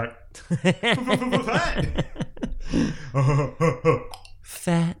tribes are back.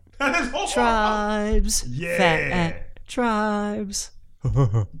 Fat tribes. Yeah. Fat tribes.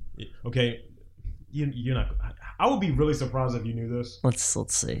 Okay. You're not. I would be really surprised if you knew this. Let's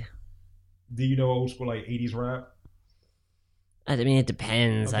see. Do you know old school like 80s rap? I mean, it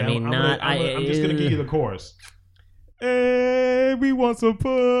depends. Okay, I mean, I'm just gonna give you the chorus. Hey, we want some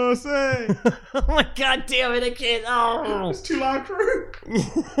pussy. Oh my god, damn it! I can't. Oh, it's too loud, crew.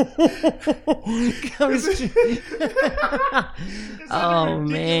 Oh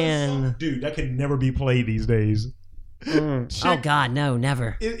man, dude, that could never be played these days. Oh god, no,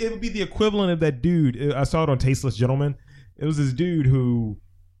 never. It would be the equivalent of that dude. I saw it on Tasteless Gentlemen. It was this dude who,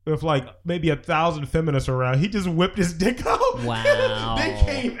 with like maybe 1,000 feminists around, he just whipped his dick out. Wow. They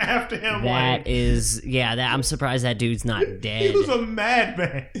came after him. I'm surprised that dude's not dead. He was a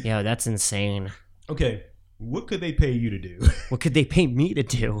madman. Yo, that's insane. Okay, what could they pay you to do? What could they pay me to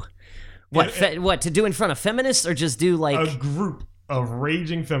do? What to do in front of feminists, or just do like a group of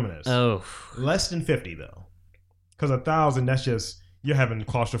raging feminists? Oh, less than 50 though, because 1,000, that's just you're having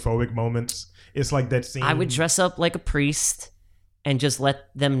claustrophobic moments. It's like that scene. I would dress up like a priest and just let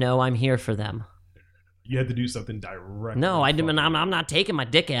them know I'm here for them. You had to do something directly. No, I'm not taking my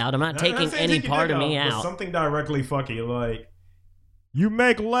dick out. I'm not taking any part of me out. Something directly fucky, like, you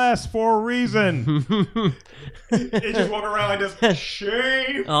make less for a reason. They just walk around like this.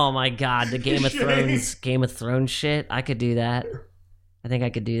 Shame. Oh my god, the Game of Thrones shit. I could do that. I think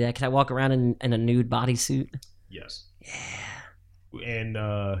I could do that. Can I walk around in a nude bodysuit? Yes. Yeah. And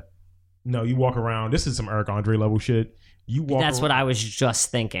no, you walk around. This is some Eric Andre level shit. That's what I was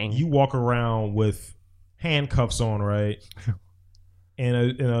just thinking. You walk around with handcuffs on, right? And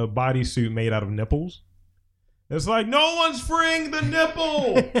a bodysuit made out of nipples. It's like, no one's freeing the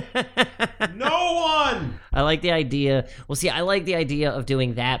nipple. No one. I like the idea. Well, see, I like the idea of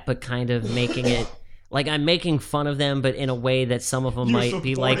doing that, but kind of making it like I'm making fun of them, but in a way that some of them might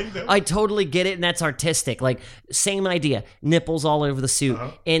be like, them. I totally get it, and that's artistic. Like, same idea. Nipples all over the suit,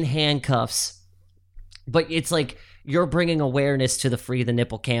 in handcuffs. But it's like you're bringing awareness to the Free the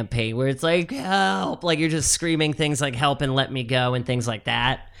Nipple campaign, where it's like, help. Like, you're just screaming things like, help and let me go, and things like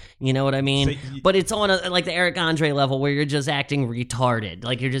that. You know what I mean? But it's on like the Eric Andre level, where you're just acting retarded.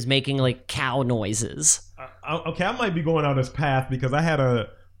 Like, you're just making like cow noises. Okay, I might be going on this path because I had it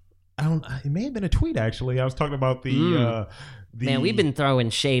may have been a tweet actually. I was talking about the man, we've been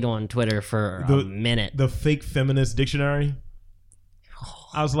throwing shade on Twitter for a minute. The fake feminist dictionary.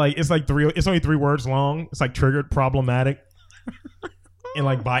 I was like, it's only 3 words long. It's like triggered, problematic, and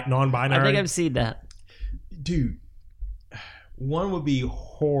like non-binary. I think I've seen that. Dude, one would be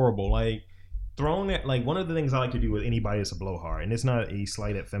horrible. Like, throwing it, like, one of the things I like to do with anybody is a blowhard. And it's not a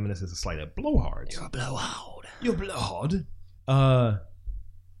slight at feminists, it's a slight at blowhards. You're a blowhard. You're a blowhard.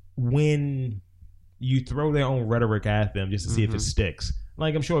 When you throw their own rhetoric at them just to see if it sticks.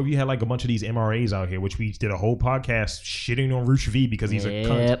 Like, I'm sure if you had like a bunch of these MRAs out here, which we did a whole podcast shitting on Roosh V because he's a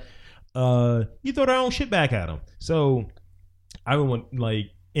cunt. You throw their own shit back at them. So I would want, like,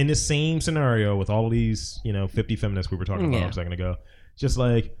 in this same scenario with all these, 50 feminists we were talking about a second ago, just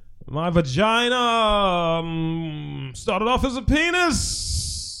like, my vagina started off as a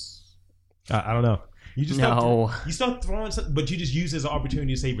penis. I don't know. You just you start throwing something, but you just use it as an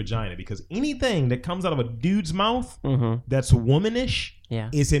opportunity to say vagina, because anything that comes out of a dude's mouth that's womanish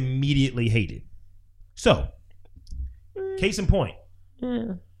is immediately hated. So, case in point.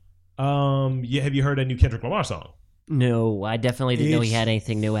 Have you heard that new Kendrick Lamar song? No, I definitely didn't know he had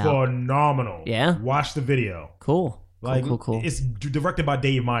anything new out. Phenomenal. Yeah? Watch the video. Cool. Like, cool. It's directed by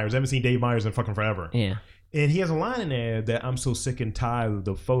Dave Meyers. I haven't seen Dave Meyers in fucking forever. Yeah. And he has a line in there that I'm so sick and tired of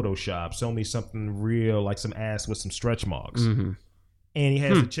the Photoshop. Show me something real, like some ass with some stretch marks. And he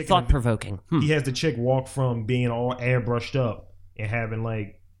has the chick. Thought-provoking. He has the chick walk from being all airbrushed up and having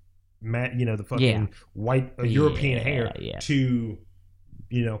like the fucking white European hair to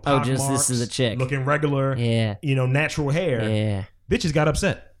this is a chick looking regular, natural hair. Yeah, bitches got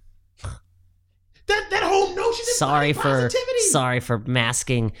upset. That whole notion of sorry for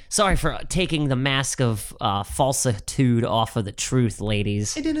taking the mask of falsitude off of the truth,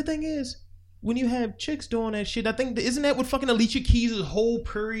 ladies. And then the thing is, when you have chicks doing that shit, I think isn't that what fucking Alicia Keys' whole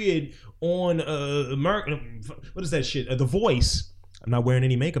period on American, what is that shit? The Voice. I'm not wearing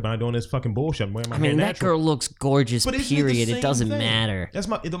any makeup. I'm not doing this fucking bullshit. I'm wearing my hair natural. That girl looks gorgeous, but period. It doesn't matter. That's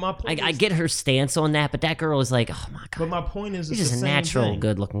my point. I get her stance on that, but that girl is like, oh my God. But my point is, she's just a natural,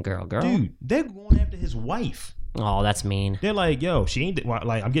 good-looking girl. Dude, they're going after his wife. Oh, that's mean. They're like, yo, she ain't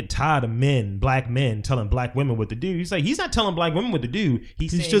like. I'm getting tired of black men telling black women what to do. He's like, he's not telling black women what to do.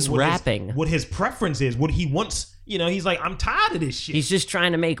 He's just rapping. What his preference is, what he wants. He's like, I'm tired of this shit. He's just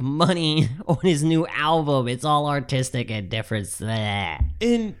trying to make money on his new album. It's all artistic and different.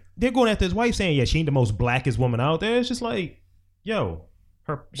 And they're going after his wife, saying, yeah, she ain't the most blackest woman out there. It's just like, yo,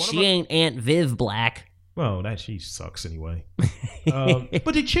 she ain't Aunt Viv black. Well, she sucks anyway.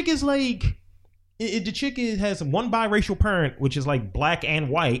 But the chick is like. The chick has one biracial parent, which is like black and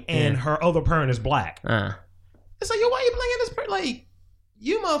white, and her other parent is black. It's like, yo, why are you playing this parent? Like,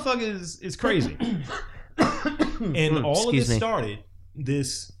 you motherfuckers is crazy. And all of this started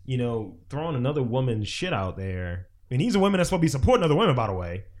this, throwing another woman's shit out there. And these are women that's supposed to be supporting other women, by the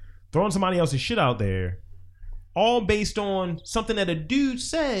way. Throwing somebody else's shit out there, all based on something that a dude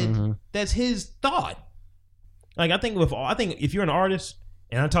said that's his thought. Like, I think if you're an artist,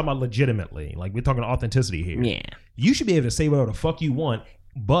 and I'm talking about legitimately, like we're talking authenticity here. Yeah. You should be able to say whatever the fuck you want,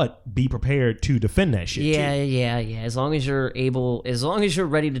 but be prepared to defend that shit. Yeah. As long as you're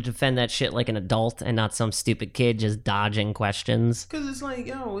ready to defend that shit like an adult and not some stupid kid just dodging questions. Because it's like,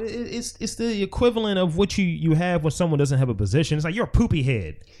 it's the equivalent of what you have when someone doesn't have a position. It's like, you're a poopy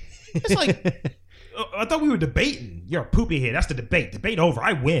head. It's like, I thought we were debating. You're a poopy head. That's the debate. Debate over.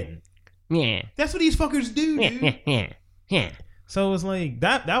 I win. Yeah. That's what these fuckers do, dude. Yeah. So it's like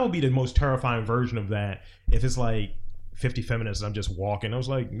that would be the most terrifying version of that. If it's like 50 feminists, I'm just walking. I was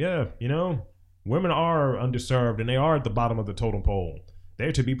like, yeah, women are underserved and they are at the bottom of the totem pole.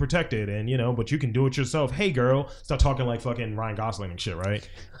 They're to be protected, and but you can do it yourself. Hey, girl, start talking like fucking Ryan Gosling and shit, right?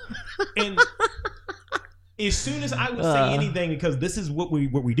 And as soon as I would say anything, because this is what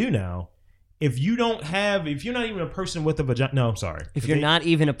we do now. If you're not even a person with a vagina, no, I'm sorry. If you're not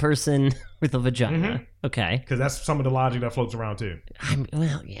even a person with a vagina, okay. Because that's some of the logic that floats around too.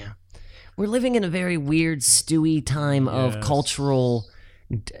 Well, yeah. We're living in a very weird, stewy time of cultural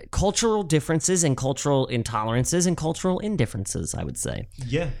differences and cultural intolerances and cultural indifferences, I would say.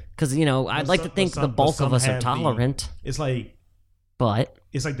 Yeah. Because, I'd like to think the bulk of us are tolerant. It's like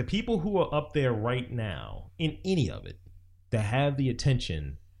the people who are up there right now in any of it that have the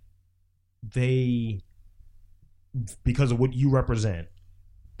attention, because of what you represent,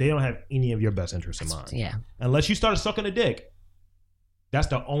 they don't have any of your best interests in mind. Yeah. Unless you start sucking a dick, that's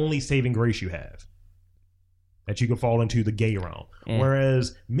the only saving grace you have. That you can fall into the gay realm. Yeah.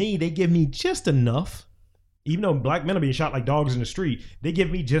 Whereas me, they give me just enough. Even though black men are being shot like dogs in the street, they give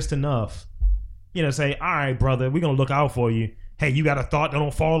me just enough. Say, all right, brother, we're going to look out for you. Hey, you got a thought that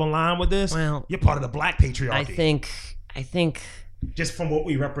don't fall in line with this? Well, you're part of the black patriarchy. I think just from what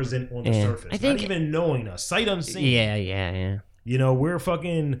we represent on the surface. Not even knowing us. Sight unseen. Yeah. We're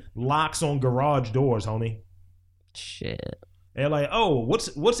fucking locks on garage doors, homie. Shit. They're like, oh,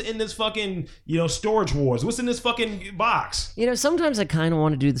 what's in this fucking, storage wars? What's in this fucking box? Sometimes I kind of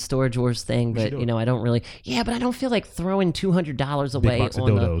want to do the storage wars thing, but, I don't really. Yeah, but I don't feel like throwing $200 away big box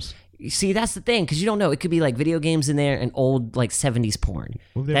on of dildos. See, that's the thing, because you don't know. It could be like video games in there and old like 70s porn.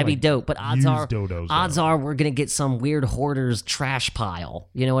 That'd be dope. But odds are we're gonna get some weird hoarder's trash pile.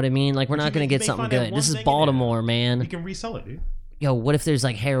 You know what I mean? Like we're not gonna get something good. This is Baltimore, man. You can resell it, dude. Yo, what if there's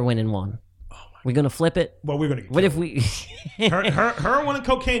like heroin in one? We're gonna flip it. Well, we're gonna. What if we? Heroin and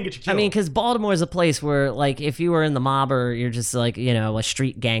cocaine get you killed. I mean, because Baltimore is a place where, like, if you were in the mob or you're just like, a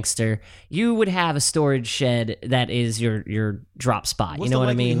street gangster, you would have a storage shed that is your drop spot. What's you know the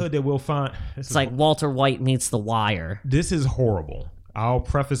what I mean? likelihood that we'll find? It's like Walter White meets The Wire. This is horrible. I'll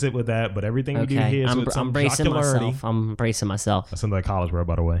preface it with that, but everything we do here is with some jocularity. I'm bracing myself. That's another college word,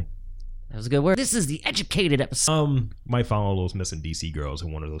 by the way. That was a good word. This is the educated episode. Might find all those missing DC girls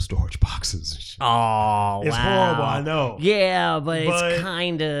in one of those storage boxes. Oh, it's horrible. I know. Yeah, but it's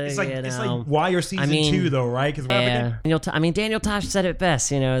kind of it's like Wire season 2 though, right? Because Daniel Tosh said it best.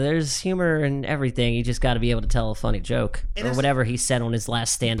 There's humor in everything. You just got to be able to tell a funny joke or whatever he said on his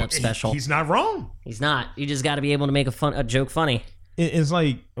last stand-up special. He's not wrong. He's not. You just got to be able to make a joke funny. it's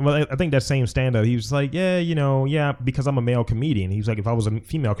like, well, I think that same stand-up, he was like, yeah, because I'm a male comedian. He was like, if I was a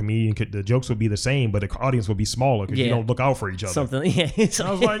female comedian, the jokes would be the same, but the audience would be smaller because you don't look out for each other. Something, yeah. So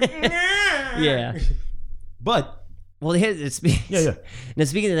I was like, yeah. But well, Now,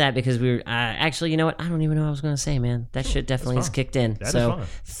 speaking of that, because we were actually, you know what? I don't even know what I was going to say, man. That shit definitely has kicked in. That so,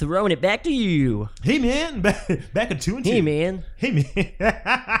 is throwing it back to you. Hey, man, back at 2 and 2. Hey, man.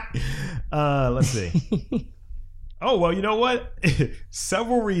 Let's see. Oh well, you know what?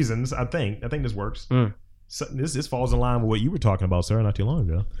 Several reasons. I think this works. So this falls in line with what you were talking about, sir, not too long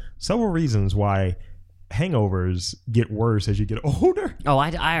ago. Several reasons why hangovers get worse as you get older. Oh,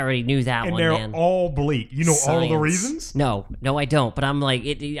 I already knew that and one, they're man. all bleak. You know Science. all the reasons? No, I don't. But I'm like,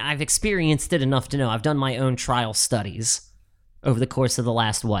 I've experienced it enough to know. I've done my own trial studies over the course of the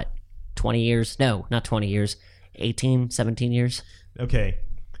last, 20 years? No, not 20 years. 18, 17 years. Okay.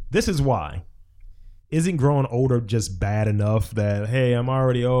 This is why. Isn't growing older just bad enough that, hey, I'm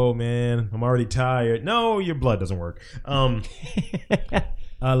already old, man. I'm already tired. No, your blood doesn't work.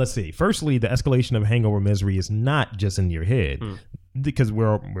 Let's see. Firstly, the escalation of hangover misery is not just in your head. Because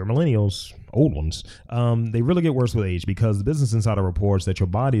we're millennials, old ones. They really get worse with age because the Business Insider reports that your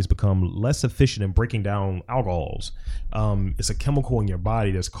body has become less efficient in breaking down alcohols. It's a chemical in your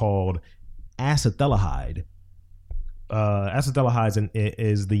body that's called acetaldehyde. Acetaldehyde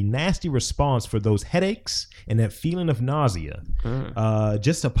is the nasty response for those headaches and that feeling of nausea.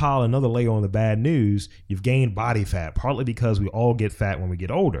 Just to pile another layer on the bad news, you've gained body fat, partly because we all get fat when we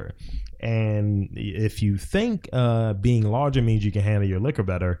get older. And if you think being larger means you can handle your liquor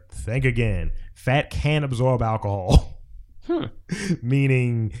better, think again. Fat can absorb alcohol,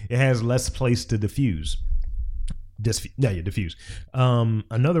 meaning it has less place to diffuse. Diffuse.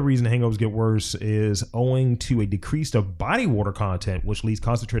 Another reason hangovers get worse is owing to a decrease of body water content, which leaves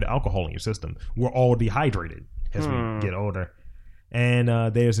concentrated alcohol in your system. We're all dehydrated as we get older. And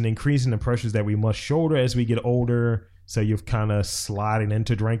there's an increase in the pressures that we must shoulder as we get older. So you're kind of sliding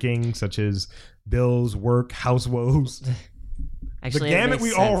into drinking, such as bills, work, house woes. Actually, the gamut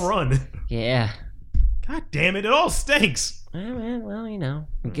we all run. Yeah. God damn it! It all stinks. Man, well,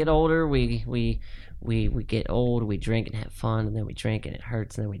 we get older. We get old. We drink and have fun, and then we drink and it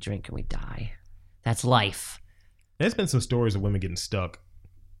hurts, and then we drink and we die. That's life. There's been some stories of women getting stuck,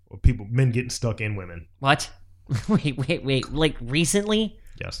 or men getting stuck in women. What? Wait. Like recently?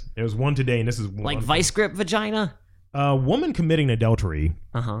 Yes. There was one today, and this is one. Like vice grip vagina? A woman committing adultery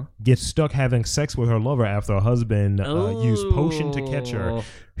gets stuck having sex with her lover after her husband used potion to catch her.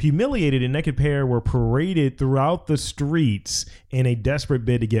 Humiliated and naked pair were paraded throughout the streets in a desperate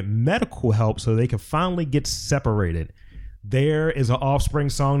bid to get medical help so they could finally get separated. There is an Offspring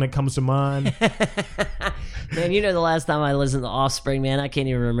song that comes to mind. Man, the last time I listened to Offspring, man, I can't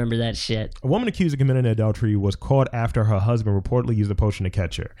even remember that shit. A woman accused of committing adultery was caught after her husband reportedly used a potion to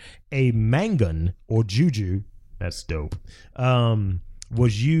catch her. A mangan, or juju, that's dope,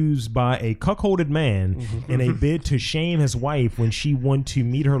 was used by a cuckolded man in a bid to shame his wife when she went to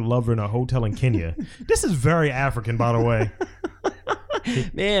meet her lover in a hotel in Kenya. This is very African, by the way.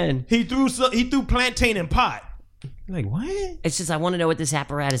 Man. He threw plantain in pot. Like, what? It's just, I want to know what this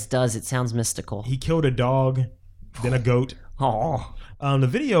apparatus does. It sounds mystical. He killed a dog, then a goat. Oh. The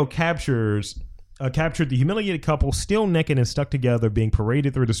video captured the humiliated couple still naked and stuck together being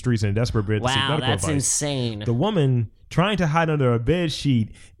paraded through the streets in a desperate bid to seek medical advice. Wow, that's insane. The woman trying to hide under a bed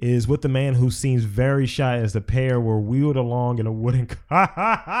sheet is with the man who seems very shy as the pair were wheeled along in a wooden car.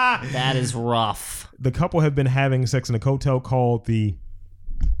 That is rough. The couple have been having sex in a hotel called the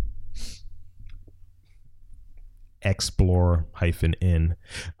Explorer-Inn.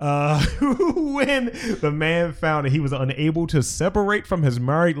 When the man found that he was unable to separate from his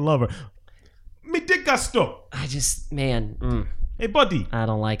married lover. Me dick got stuck. Hey, buddy. I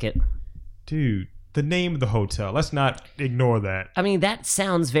don't like it. Dude, the name of the hotel. Let's not ignore that. I mean, that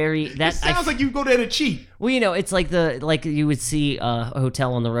sounds very... It sounds like you go there to cheat. Well, it's like you would see a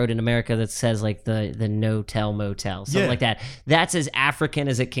hotel on the road in America that says like the no-tell motel, something like that. That's as African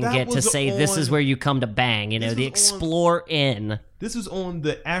as it can get to say this is where you come to bang, the Explore Inn. This is on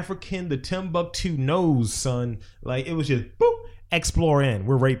the African, the Timbuktu nose, son. Like, it was just, boop, Explore Inn.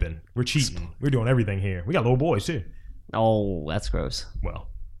 We're raping. We're cheating. We're doing everything here. We got little boys, too. Oh, that's gross. Well,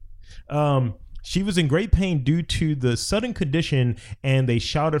 she was in great pain due to the sudden condition, and they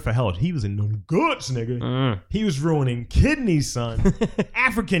shouted for help. He was in them guts, nigga. He was ruining kidneys, son.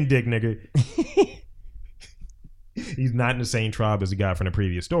 African dick, nigga. He's not in the same tribe as the guy from the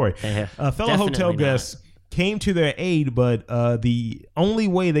previous story. Fellow hotel guests came to their aid, but the only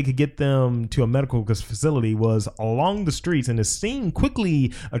way they could get them to a medical facility was along the streets, and the scene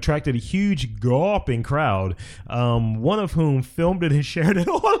quickly attracted a huge gawping crowd, one of whom filmed it and shared it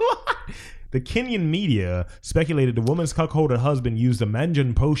online. The Kenyan media speculated the woman's cuckolded husband used a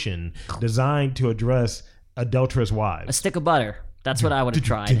Manjan potion designed to address adulterous wives. A stick of butter. That's what I would have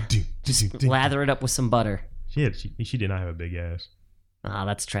tried. Just lather it up with some butter. She did not have a big ass. Oh,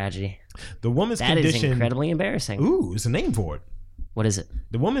 that's tragedy. The woman's that condition... That is incredibly embarrassing. Ooh, it's a name for it. What is it?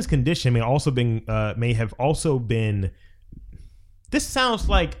 The woman's condition may have also been... This sounds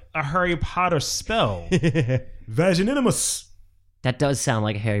like a Harry Potter spell. Vagininimus. That does sound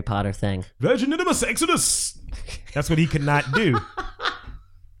like a Harry Potter thing. Vagininimus exodus. That's what he could not do.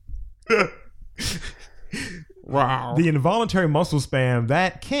 Wow. The involuntary muscle spasm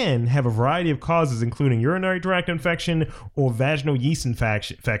that can have a variety of causes, including urinary tract infection or vaginal yeast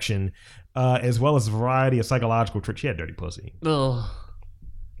infection, as well as a variety of psychological tricks. She had dirty pussy. Ugh.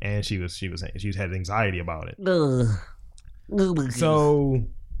 And she had anxiety about it. Ugh. So,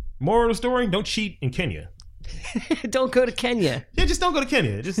 moral of the story, don't cheat in Kenya. Don't go to Kenya. Yeah, just don't go to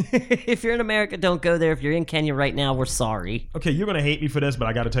Kenya. Just if you're in America, don't go there. If you're in Kenya right now, we're sorry. Okay, you're gonna hate me for this, but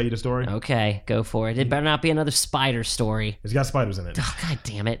I gotta tell you the story. Okay, go for it. It better not be another spider story. It's got spiders in it. Oh, God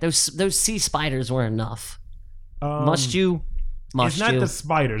damn it. Those sea spiders were enough. Must you? It's not the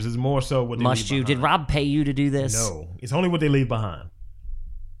spiders. It's more so what they leave behind. Did Rob pay you to do this? No. It's only what they leave behind.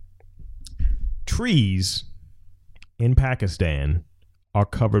 Trees in Pakistan are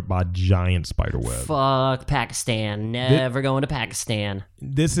covered by giant spider web. Fuck Pakistan. Never going to Pakistan.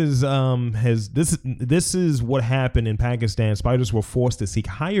 This is what happened in Pakistan. Spiders were forced to seek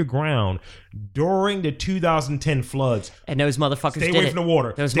higher ground during the 2010 floods. And those motherfuckers Stay away from the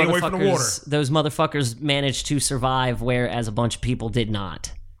water. Stay away from the water. Those motherfuckers managed to survive, whereas a bunch of people did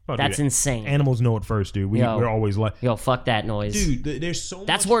not. Oh, that's dude, insane. Animals know it first, dude. We're always like... Yo, fuck that noise. Dude, there's so much...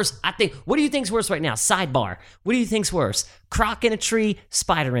 That's worse. I think... What do you think's worse right now? Sidebar. What do you think's worse? Croc in a tree,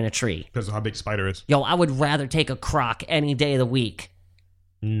 spider in a tree? Because of how big the spider is. Yo, I would rather take a croc any day of the week.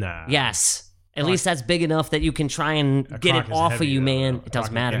 Nah. Yes. At least that's big enough that you can try and get it off of you, man. It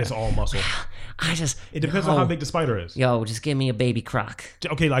doesn't matter. And it's all muscle. It depends on how big the spider is. Yo, just give me a baby croc.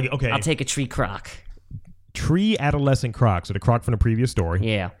 Okay. I'll take a tree croc. Tree adolescent croc. So the croc from the previous story.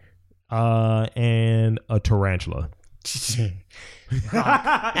 Yeah. And a tarantula.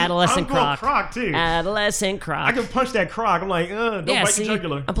 Adolescent croc. Croc too. Adolescent croc. I can punch that croc. I'm like, don't bite the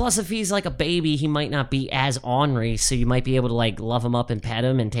jugular. And plus, if he's like a baby, he might not be as ornery, so you might be able to like love him up and pet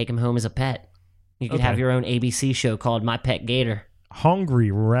him and take him home as a pet. You could have your own ABC show called My Pet Gator.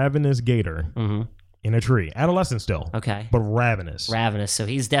 Hungry, ravenous gator in a tree. Adolescent still. Okay. But ravenous. Ravenous. So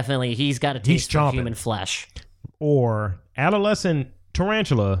he's got a taste for human flesh. Or adolescent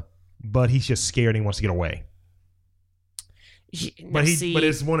tarantula, but he's just scared and he wants to get away. But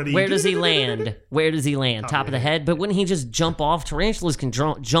it's one of these. Where does he land? Top of the head? But wouldn't he just jump off? Tarantulas can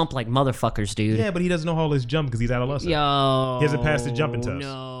jump like motherfuckers, dude. Yeah, but he doesn't know how to jump because he's adolescent. Yo. He hasn't passed his jumping test.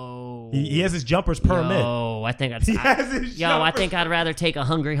 No. He has his jumpers permit. Oh, I think I'd rather take a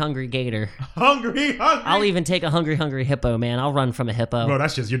hungry gator. Hungry. I'll even take a hungry hippo, man. I'll run from a hippo. Bro,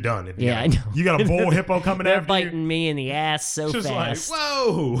 that's just, you're done. I know. You got a bull hippo coming They're after you. biting me in the ass so just fast. Like,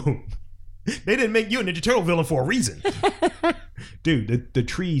 whoa. They didn't make you a Ninja Turtle villain for a reason. Dude, the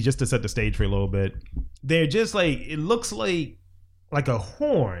trees, just to set the stage for a little bit, they're just like, it looks like a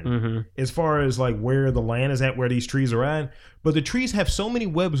horn as far as like where the land is at, where these trees are at. But the trees have so many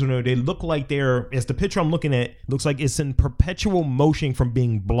webs in there, they look like as the picture I'm looking at, looks like it's in perpetual motion from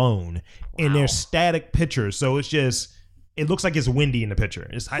being blown. Wow. And they're static pictures. So it's just, it looks like it's windy in the picture.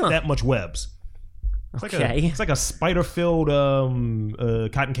 It's that much webs. It's it's like a spider-filled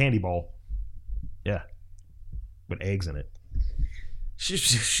cotton candy ball. Yeah. With eggs in it.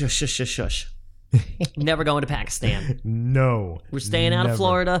 Shush. Never going to Pakistan. No. We're staying out of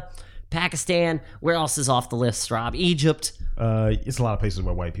Florida. Pakistan. Where else is off the list, Rob? Egypt. It's a lot of places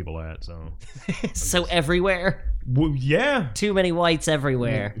where white people are at, so. So everywhere? Well, yeah. Too many whites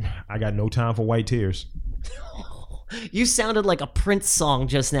everywhere. I got no time for white tears. You sounded like a Prince song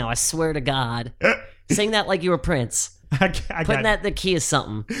just now, I swear to God. Sing that like you were Prince. Putting that in the key of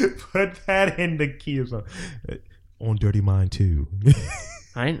something. Put that in the key of something. On Dirty Mind 2.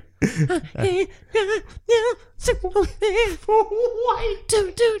 Right? Okay,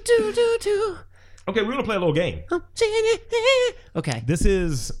 we're gonna play a little game. Okay. This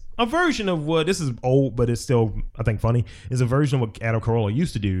is a version of what, this is old, but it's still, I think, funny. It's a version of what Adam Carolla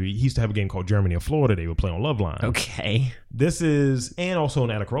used to do. He used to have a game called Germany and Florida. They would play on Loveline. Okay. This is, and also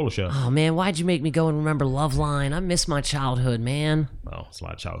an Adam Carolla show. Oh, man, why'd you make me go and remember Loveline? I miss my childhood, man. Well, it's a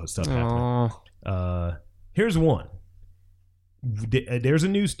lot of childhood stuff happening. Here's one. There's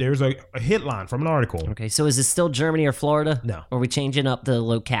a headline from an article. Okay, so is it still Germany or Florida? No. Or are we changing up the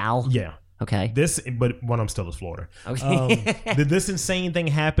locale? Yeah. Okay. But one of them still is Florida. Okay. Did this insane thing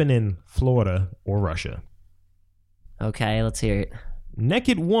happen in Florida or Russia? Okay, let's hear it.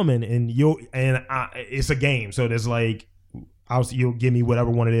 Naked woman it's a game. So there's like, you'll give me whatever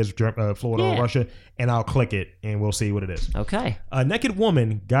one it is, Florida or Russia, and I'll click it and we'll see what it is. Okay. A naked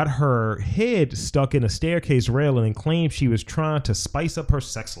woman got her head stuck in a staircase railing and claimed she was trying to spice up her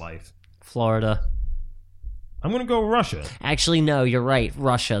sex life. Florida. I'm going to go Russia. Actually, no, you're right.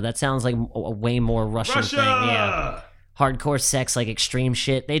 Russia. That sounds like a way more Russian thing. Yeah. Hardcore sex, like extreme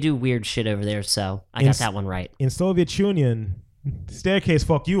shit. They do weird shit over there, so I got that one right. In Soviet Union, staircase,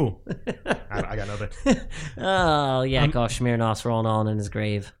 fuck you. I got nothing. Oh, Yakov Smirnoff's rolling on in his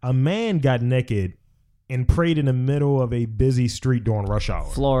grave. A man got naked and prayed in the middle of a busy street during rush hour.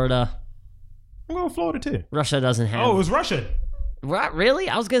 Florida. I'm going Florida, too. Russia doesn't have... Oh, it was Russia. What? Really?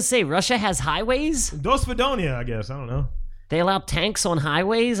 I was going to say, Russia has highways? Dos Fredonia, I guess. I don't know. They allow tanks on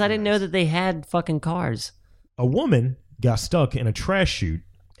highways? I didn't know that they had fucking cars. A woman got stuck in a trash chute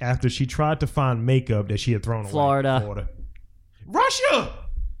after she tried to find makeup that she had thrown away. Florida. Russia!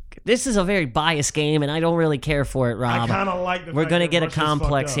 This is a very biased game, and I don't really care for it, Rob. I kind of like the We're fact going to that get Russia's a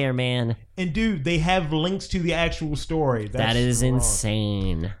complex here, man. And, dude, they have links to the actual story. That is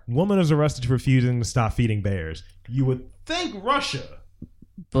insane. Woman is arrested for refusing to stop feeding bears. You would think Russia.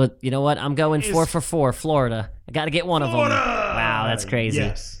 But you know what? I'm going 4 for 4, Florida. I got to get one of them. Wow, that's crazy.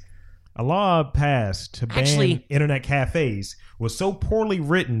 Yes. A law passed to ban internet cafes was so poorly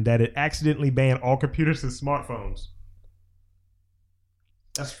written that it accidentally banned all computers and smartphones.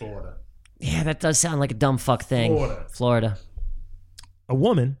 That's Florida. Yeah, that does sound like a dumb fuck thing. Florida. A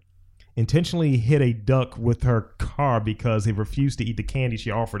woman intentionally hit a duck with her car because it refused to eat the candy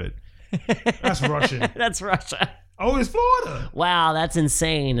she offered it. That's Russian. That's Russia. Oh, it's Florida. Wow, that's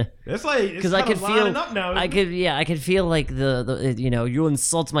insane. It's like because I could feel up now. I could feel like the you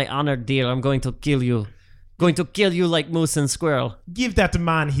insult my honor, dear. I'm going to kill you. Going to kill you like moose and squirrel. Give that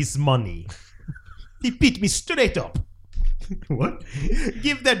man his money. He beat me straight up. What?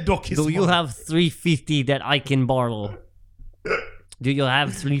 Give that duck his money. Do you have $350 that I can borrow? Do you have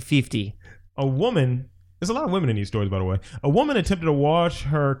 $350? A woman. There's a lot of women in these stories, by the way. A woman attempted to wash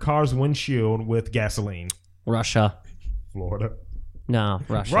her car's windshield with gasoline. Russia. Florida. No,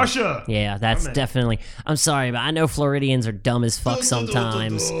 Russia. Russia! Yeah, that's definitely... I'm sorry, but I know Floridians are dumb as fuck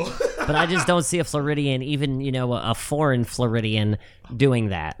sometimes. But I just don't see a Floridian, even, a foreign Floridian, doing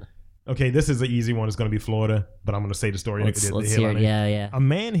that. Okay, this is an easy one. It's going to be Florida, but I'm going to say the story. Let's hear it. Yeah. A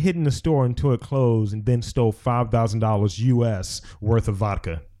man hid in the store until it closed and then stole $5,000 US worth of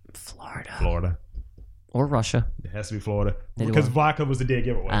vodka. Florida. Or Russia. It has to be Florida. Because vodka was the dead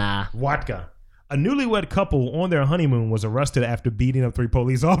giveaway. Vodka. A newlywed couple on their honeymoon was arrested after beating up 3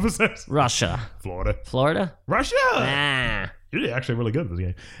 police officers. Russia. Florida? Russia! Nah. You're actually really good at this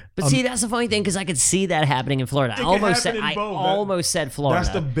game. But see, that's the funny thing, because I could see that happening in Florida. I almost said Florida.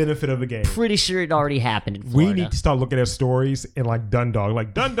 That's the benefit of the game. Pretty sure it already happened in Florida. We need to start looking at stories in like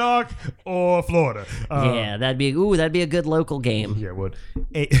Dundalk or Florida. Yeah, that'd be a good local game. Yeah, it would.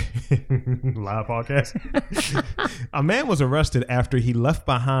 Live podcast. A man was arrested after he left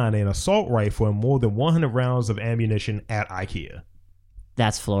behind an assault rifle and more than 100 rounds of ammunition at IKEA.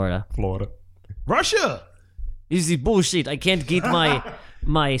 That's Florida. Russia. Easy bullshit. I can't get my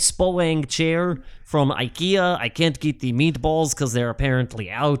Spowang chair from IKEA. I can't get the meatballs because they're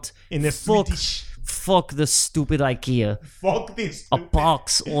apparently out. In this fuck the stupid IKEA. Fuck this. A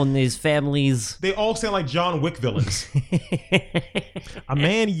box on these families. They all sound like John Wick villains. A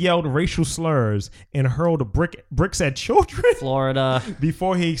man yelled racial slurs and hurled bricks at children. Florida.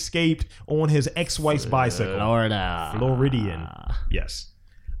 Before he escaped on his ex-wife's bicycle. Floridian. Yes.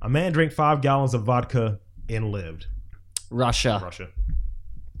 A man drank 5 gallons of vodka and lived. Russia.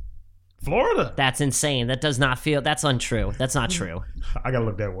 Florida. That's insane. That does not feel... That's untrue. That's not true. I gotta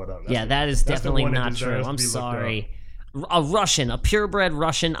look that one up. That is definitely not true. I'm sorry. A purebred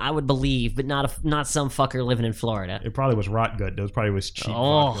Russian, I would believe, but not some fucker living in Florida. It probably was rot gut. It probably was cheap.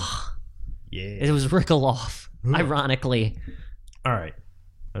 Oh. Vodka. Yeah. It was Ricoloff, ironically. All right.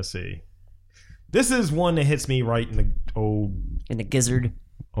 Let's see. This is one that hits me right in the old... In the gizzard.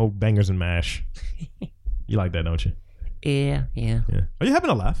 Old bangers and mash. You like that, don't you? Yeah. Are you having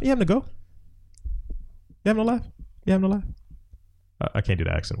a laugh? Are you having a go? You having a laugh? I can't do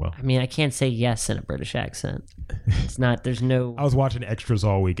the accent well. I mean, I can't say yes in a British accent. It's not, there's no... I was watching Extras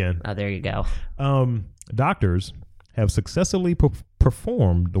all weekend. Oh, there you go. Doctors have successfully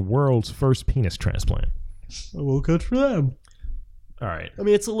performed the world's first penis transplant. Well, good for them. All right. I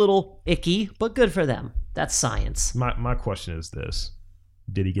mean, it's a little icky, but good for them. That's science. My question is this: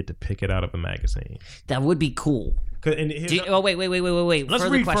 did he get to pick it out of a magazine? That would be cool. Wait. Let's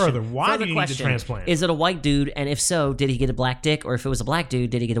read further. Why do you need to transplant? Is it a white dude? And if so, did he get a black dick? Or if it was a black dude,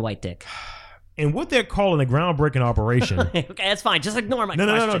 did he get a white dick? And what they're calling a groundbreaking operation. Okay, that's fine. Just ignore my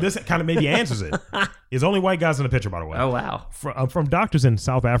question. No. This kind of maybe answers it. There's only white guys in the picture, by the way. Oh, wow. From doctors in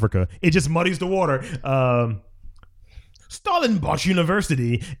South Africa. It just muddies the water. Stellenbosch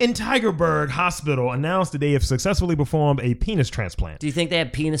University and Tygerberg Hospital announced that they have successfully performed a penis transplant. Do you think they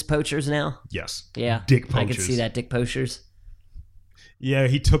have penis poachers now? Yes. Yeah. Dick poachers. I can see that. Dick poachers. Yeah,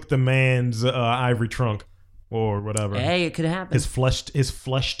 he took the man's ivory trunk or whatever. Hey, it could happen. His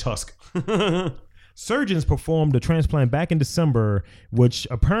flesh tusk. Surgeons performed a transplant back in December, which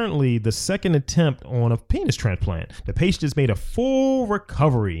apparently the second attempt on a penis transplant. The patient has made a full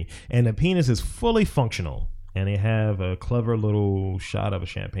recovery and the penis is fully functional. And they have a clever little shot of a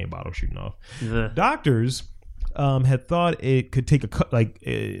champagne bottle shooting off. Yeah. Doctors had thought it could take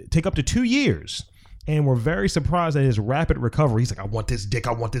take up to 2 years, and were very surprised at his rapid recovery. He's like, I want this dick.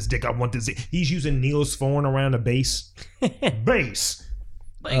 He's using Neil's phone around the base. Base.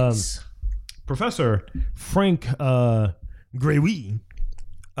 Professor Frank Grewy,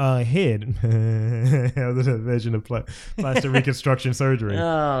 head of the division of plastic reconstruction surgery.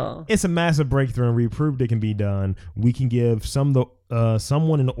 Oh. It's a massive breakthrough, and we proved it can be done. We can give someone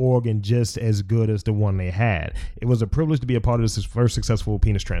an organ just as good as the one they had. It was a privilege to be a part of this first successful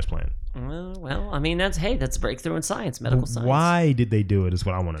penis transplant. Well, I mean, that's a breakthrough in science, medical science. Why did they do it is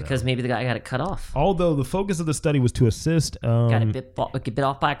what I want to know. Because maybe the guy got it cut off. Although the focus of the study was to assist got it bit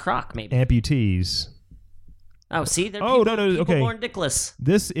off by a croc, maybe. Amputees. Oh, see? People born dickless.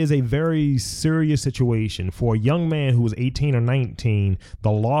 This is a very serious situation. For a young man who was 18 or 19,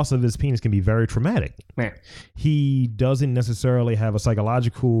 the loss of his penis can be very traumatic. Yeah. He doesn't necessarily have a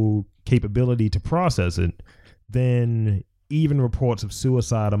psychological capability to process it. Then even reports of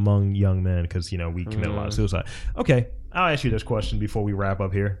suicide among young men, because, we commit a lot of suicide. Okay, I'll ask you this question before we wrap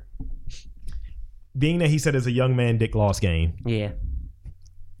up here. Being that he said it's a young man dick loss game. Yeah.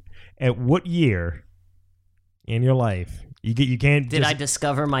 At what year in your life you can't did I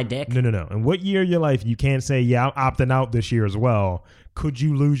discover my dick? No. In what year of your life you can't say, yeah, I'm opting out this year as well? Could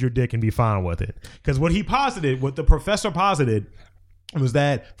you lose your dick and be fine with it? Because what the professor posited was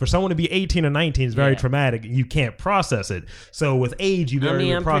that for someone to be 18 or 19 is very traumatic. You can't process it. So with age,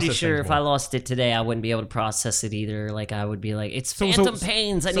 I'm pretty sure if I lost it today, I wouldn't be able to process it either. Like, I would be like, it's phantom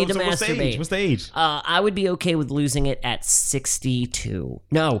pains. I need to masturbate. What's the age? I would be okay with losing it at 62.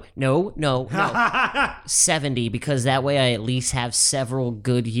 No. 70, because that way I at least have several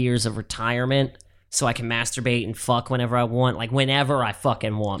good years of retirement. So I can masturbate and fuck whenever I want. Like, whenever I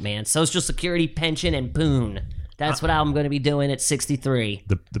fucking want, man. Social Security, pension, and boon. That's what I'm going to be doing at 63.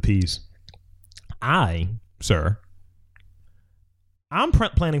 The peas. I'm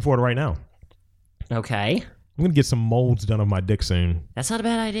planning for it right now. Okay. I'm going to get some molds done of my dick soon. That's not a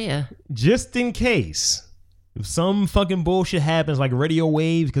bad idea. Just in case. If some fucking bullshit happens, like radio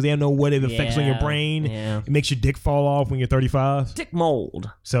waves, because they don't know what it affects on your brain. Yeah. It makes your dick fall off when you're 35. Dick mold.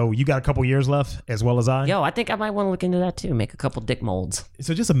 So you got a couple years left, as well as I. Yo, I think I might want to look into that too. Make a couple dick molds.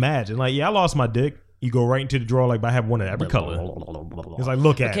 So just imagine, I lost my dick. You go right into the drawer, but I have one of every color. It's like,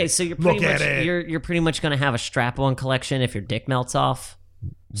 look at it. Okay, so you're pretty much gonna have a strap-on collection if your dick melts off.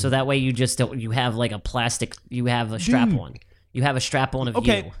 So that way you just don't. You have like a plastic. You have a strap-on. You have a strap-on of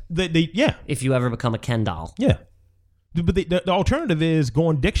you. Yeah. If you ever become a Ken doll. Yeah. But the alternative is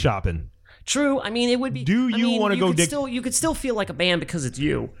going dick shopping. True. I mean, it would be. Do you want to go dick? You could still feel like a man because it's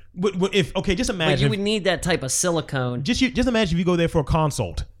you. But just imagine. But you would need that type of silicone. Just imagine if you go there for a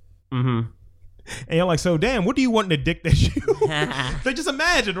consult. Mm-hmm. And you're like, so damn, what do you want in a dick that you? So just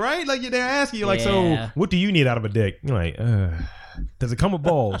imagine, right? Like they're asking you, like, so what do you need out of a dick? You're like, does it come with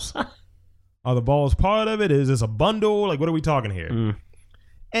balls? Are the balls part of it? Is this a bundle? Like, what are we talking here?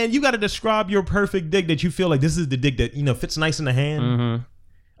 And you got to describe your perfect dick that you feel like this is the dick that fits nice in the hand.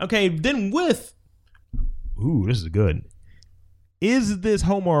 Mm-hmm. Okay, then this is good. Is this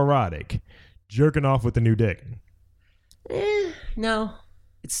homoerotic? Jerking off with the new dick? No.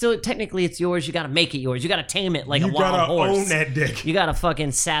 It's still, technically it's yours. You got to make it yours. You got to tame it like a wild horse. You got to own that dick. You got to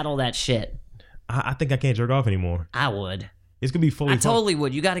fucking saddle that shit. I think I can't jerk off anymore. I would. It's going to be fully. I totally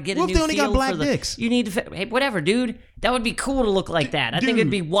would. You got to get a new feel. What if they only got black dicks? You need to, hey, whatever, dude. That would be cool to look like that. I think it'd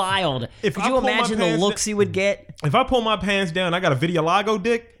be wild. Could you imagine the looks he would get? If I pull my pants down, I got a Videolago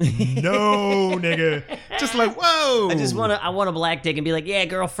dick? No, nigga. Just like, whoa. I want a black dick and be like, yeah,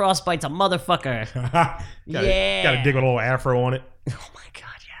 girl, frostbite's a motherfucker. Got a dick with a little afro on it. Oh my God,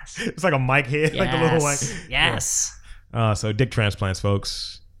 yes. It's like a mic head. Yes. Like the little like. Yes. So dick transplants,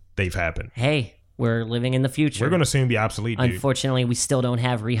 folks, they've happened. Hey, We're living in the future. We're going to soon be obsolete, dude. Unfortunately, we still don't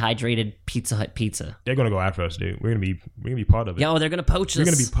have rehydrated Pizza Hut pizza. They're going to go after us, dude. We're going to be part of it. Yo, they're going to poach us. We're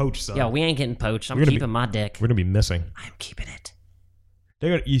going to be poached, son. Yo, we ain't getting poached. I'm keeping my dick. We're going to be missing. I'm keeping it.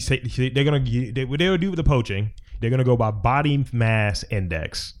 They'll do with the poaching. They're going to go by body mass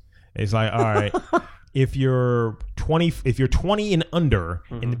index. It's like, all right, if you're 20 and under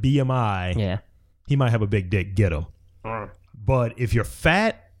in the BMI, he might have a big dick. Get him. But if you're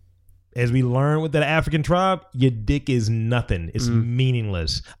fat, as we learned with that African tribe, your dick is nothing. It's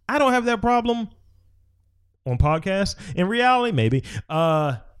meaningless. I don't have that problem on podcasts. In reality, maybe.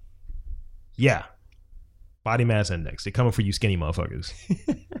 Yeah. Body mass index. They coming for you skinny motherfuckers.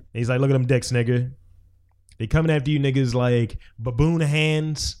 He's like, look at them dicks, nigga. They coming after you niggas like baboon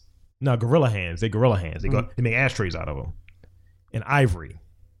hands. No, gorilla hands. They gorilla hands. They make ashtrays out of them. And ivory.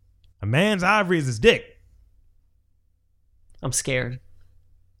 A man's ivory is his dick. I'm scared.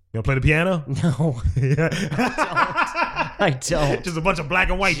 You want to play the piano? No. I don't. Just a bunch of black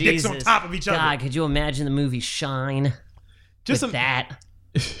and white dicks on top of each other. God, could you imagine the movie Shine? Just with that.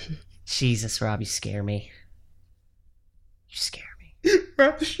 Jesus, Rob, you scare me. You scare me.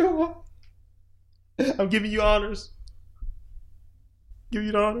 Wrap the show up. I'm giving you honors. Give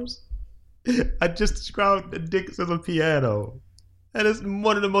you the honors. I just described the dicks as a piano. That is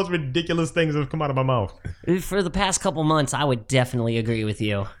one of the most ridiculous things that have come out of my mouth. For the past couple months, I would definitely agree with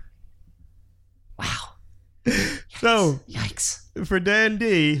you. Wow. Yikes. So, yikes. For Dan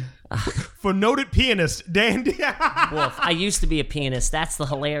D, for noted pianist, Dan D. Wolf, I used to be a pianist. That's the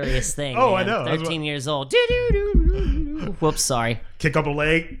hilarious thing. Oh, man. I know. 13 years old. Whoops, sorry. Kick up a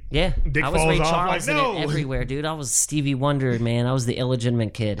leg. Yeah. Dick I was falls Ray off. Charles Like, in no. it everywhere, dude. I was Stevie Wonder, man. I was the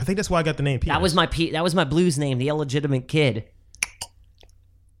illegitimate kid. I think that's why I got the name pianist. That was my blues name, the illegitimate kid.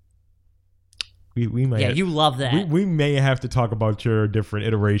 We may you love that. We may have to talk about your different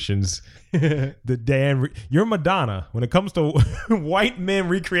iterations. The Dan, you're Madonna when it comes to white men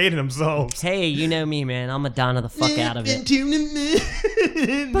recreating themselves. Hey, you know me, man. I'm Madonna the fuck out of it.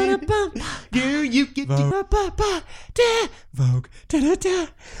 Girl, you get Vogue.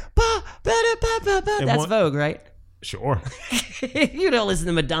 That's Vogue, right? Sure. You don't listen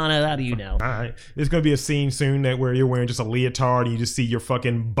to Madonna. How do you know? All right. There's going to be a scene soon where you're wearing just a leotard and you just see your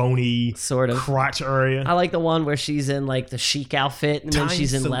fucking bony sort of crotch area. I like the one where she's in like the chic outfit and then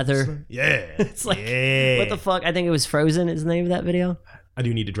she's in leather. Yeah. It's like, what the fuck? I think it was Frozen is the name of that video. I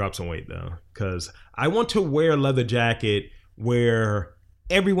do need to drop some weight though, because I want to wear a leather jacket where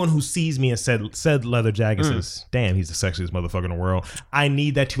everyone who sees me and said leather jacket says, damn, he's the sexiest motherfucker in the world. I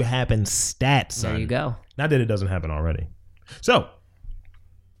need that to happen stat, son. There you go. Not that it doesn't happen already. So,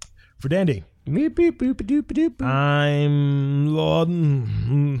 for Dandy, I'm Lord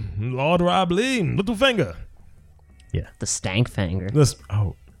Rob Lee, little finger. Yeah. The stank finger.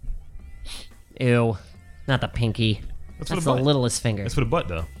 Oh. Ew. Not the pinky. That's the littlest finger. That's for the butt,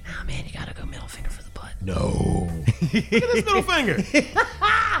 though. Oh, man, you gotta go middle finger for the butt. No. Look at this middle finger.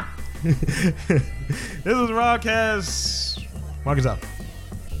 This is Robcast. Mark us out.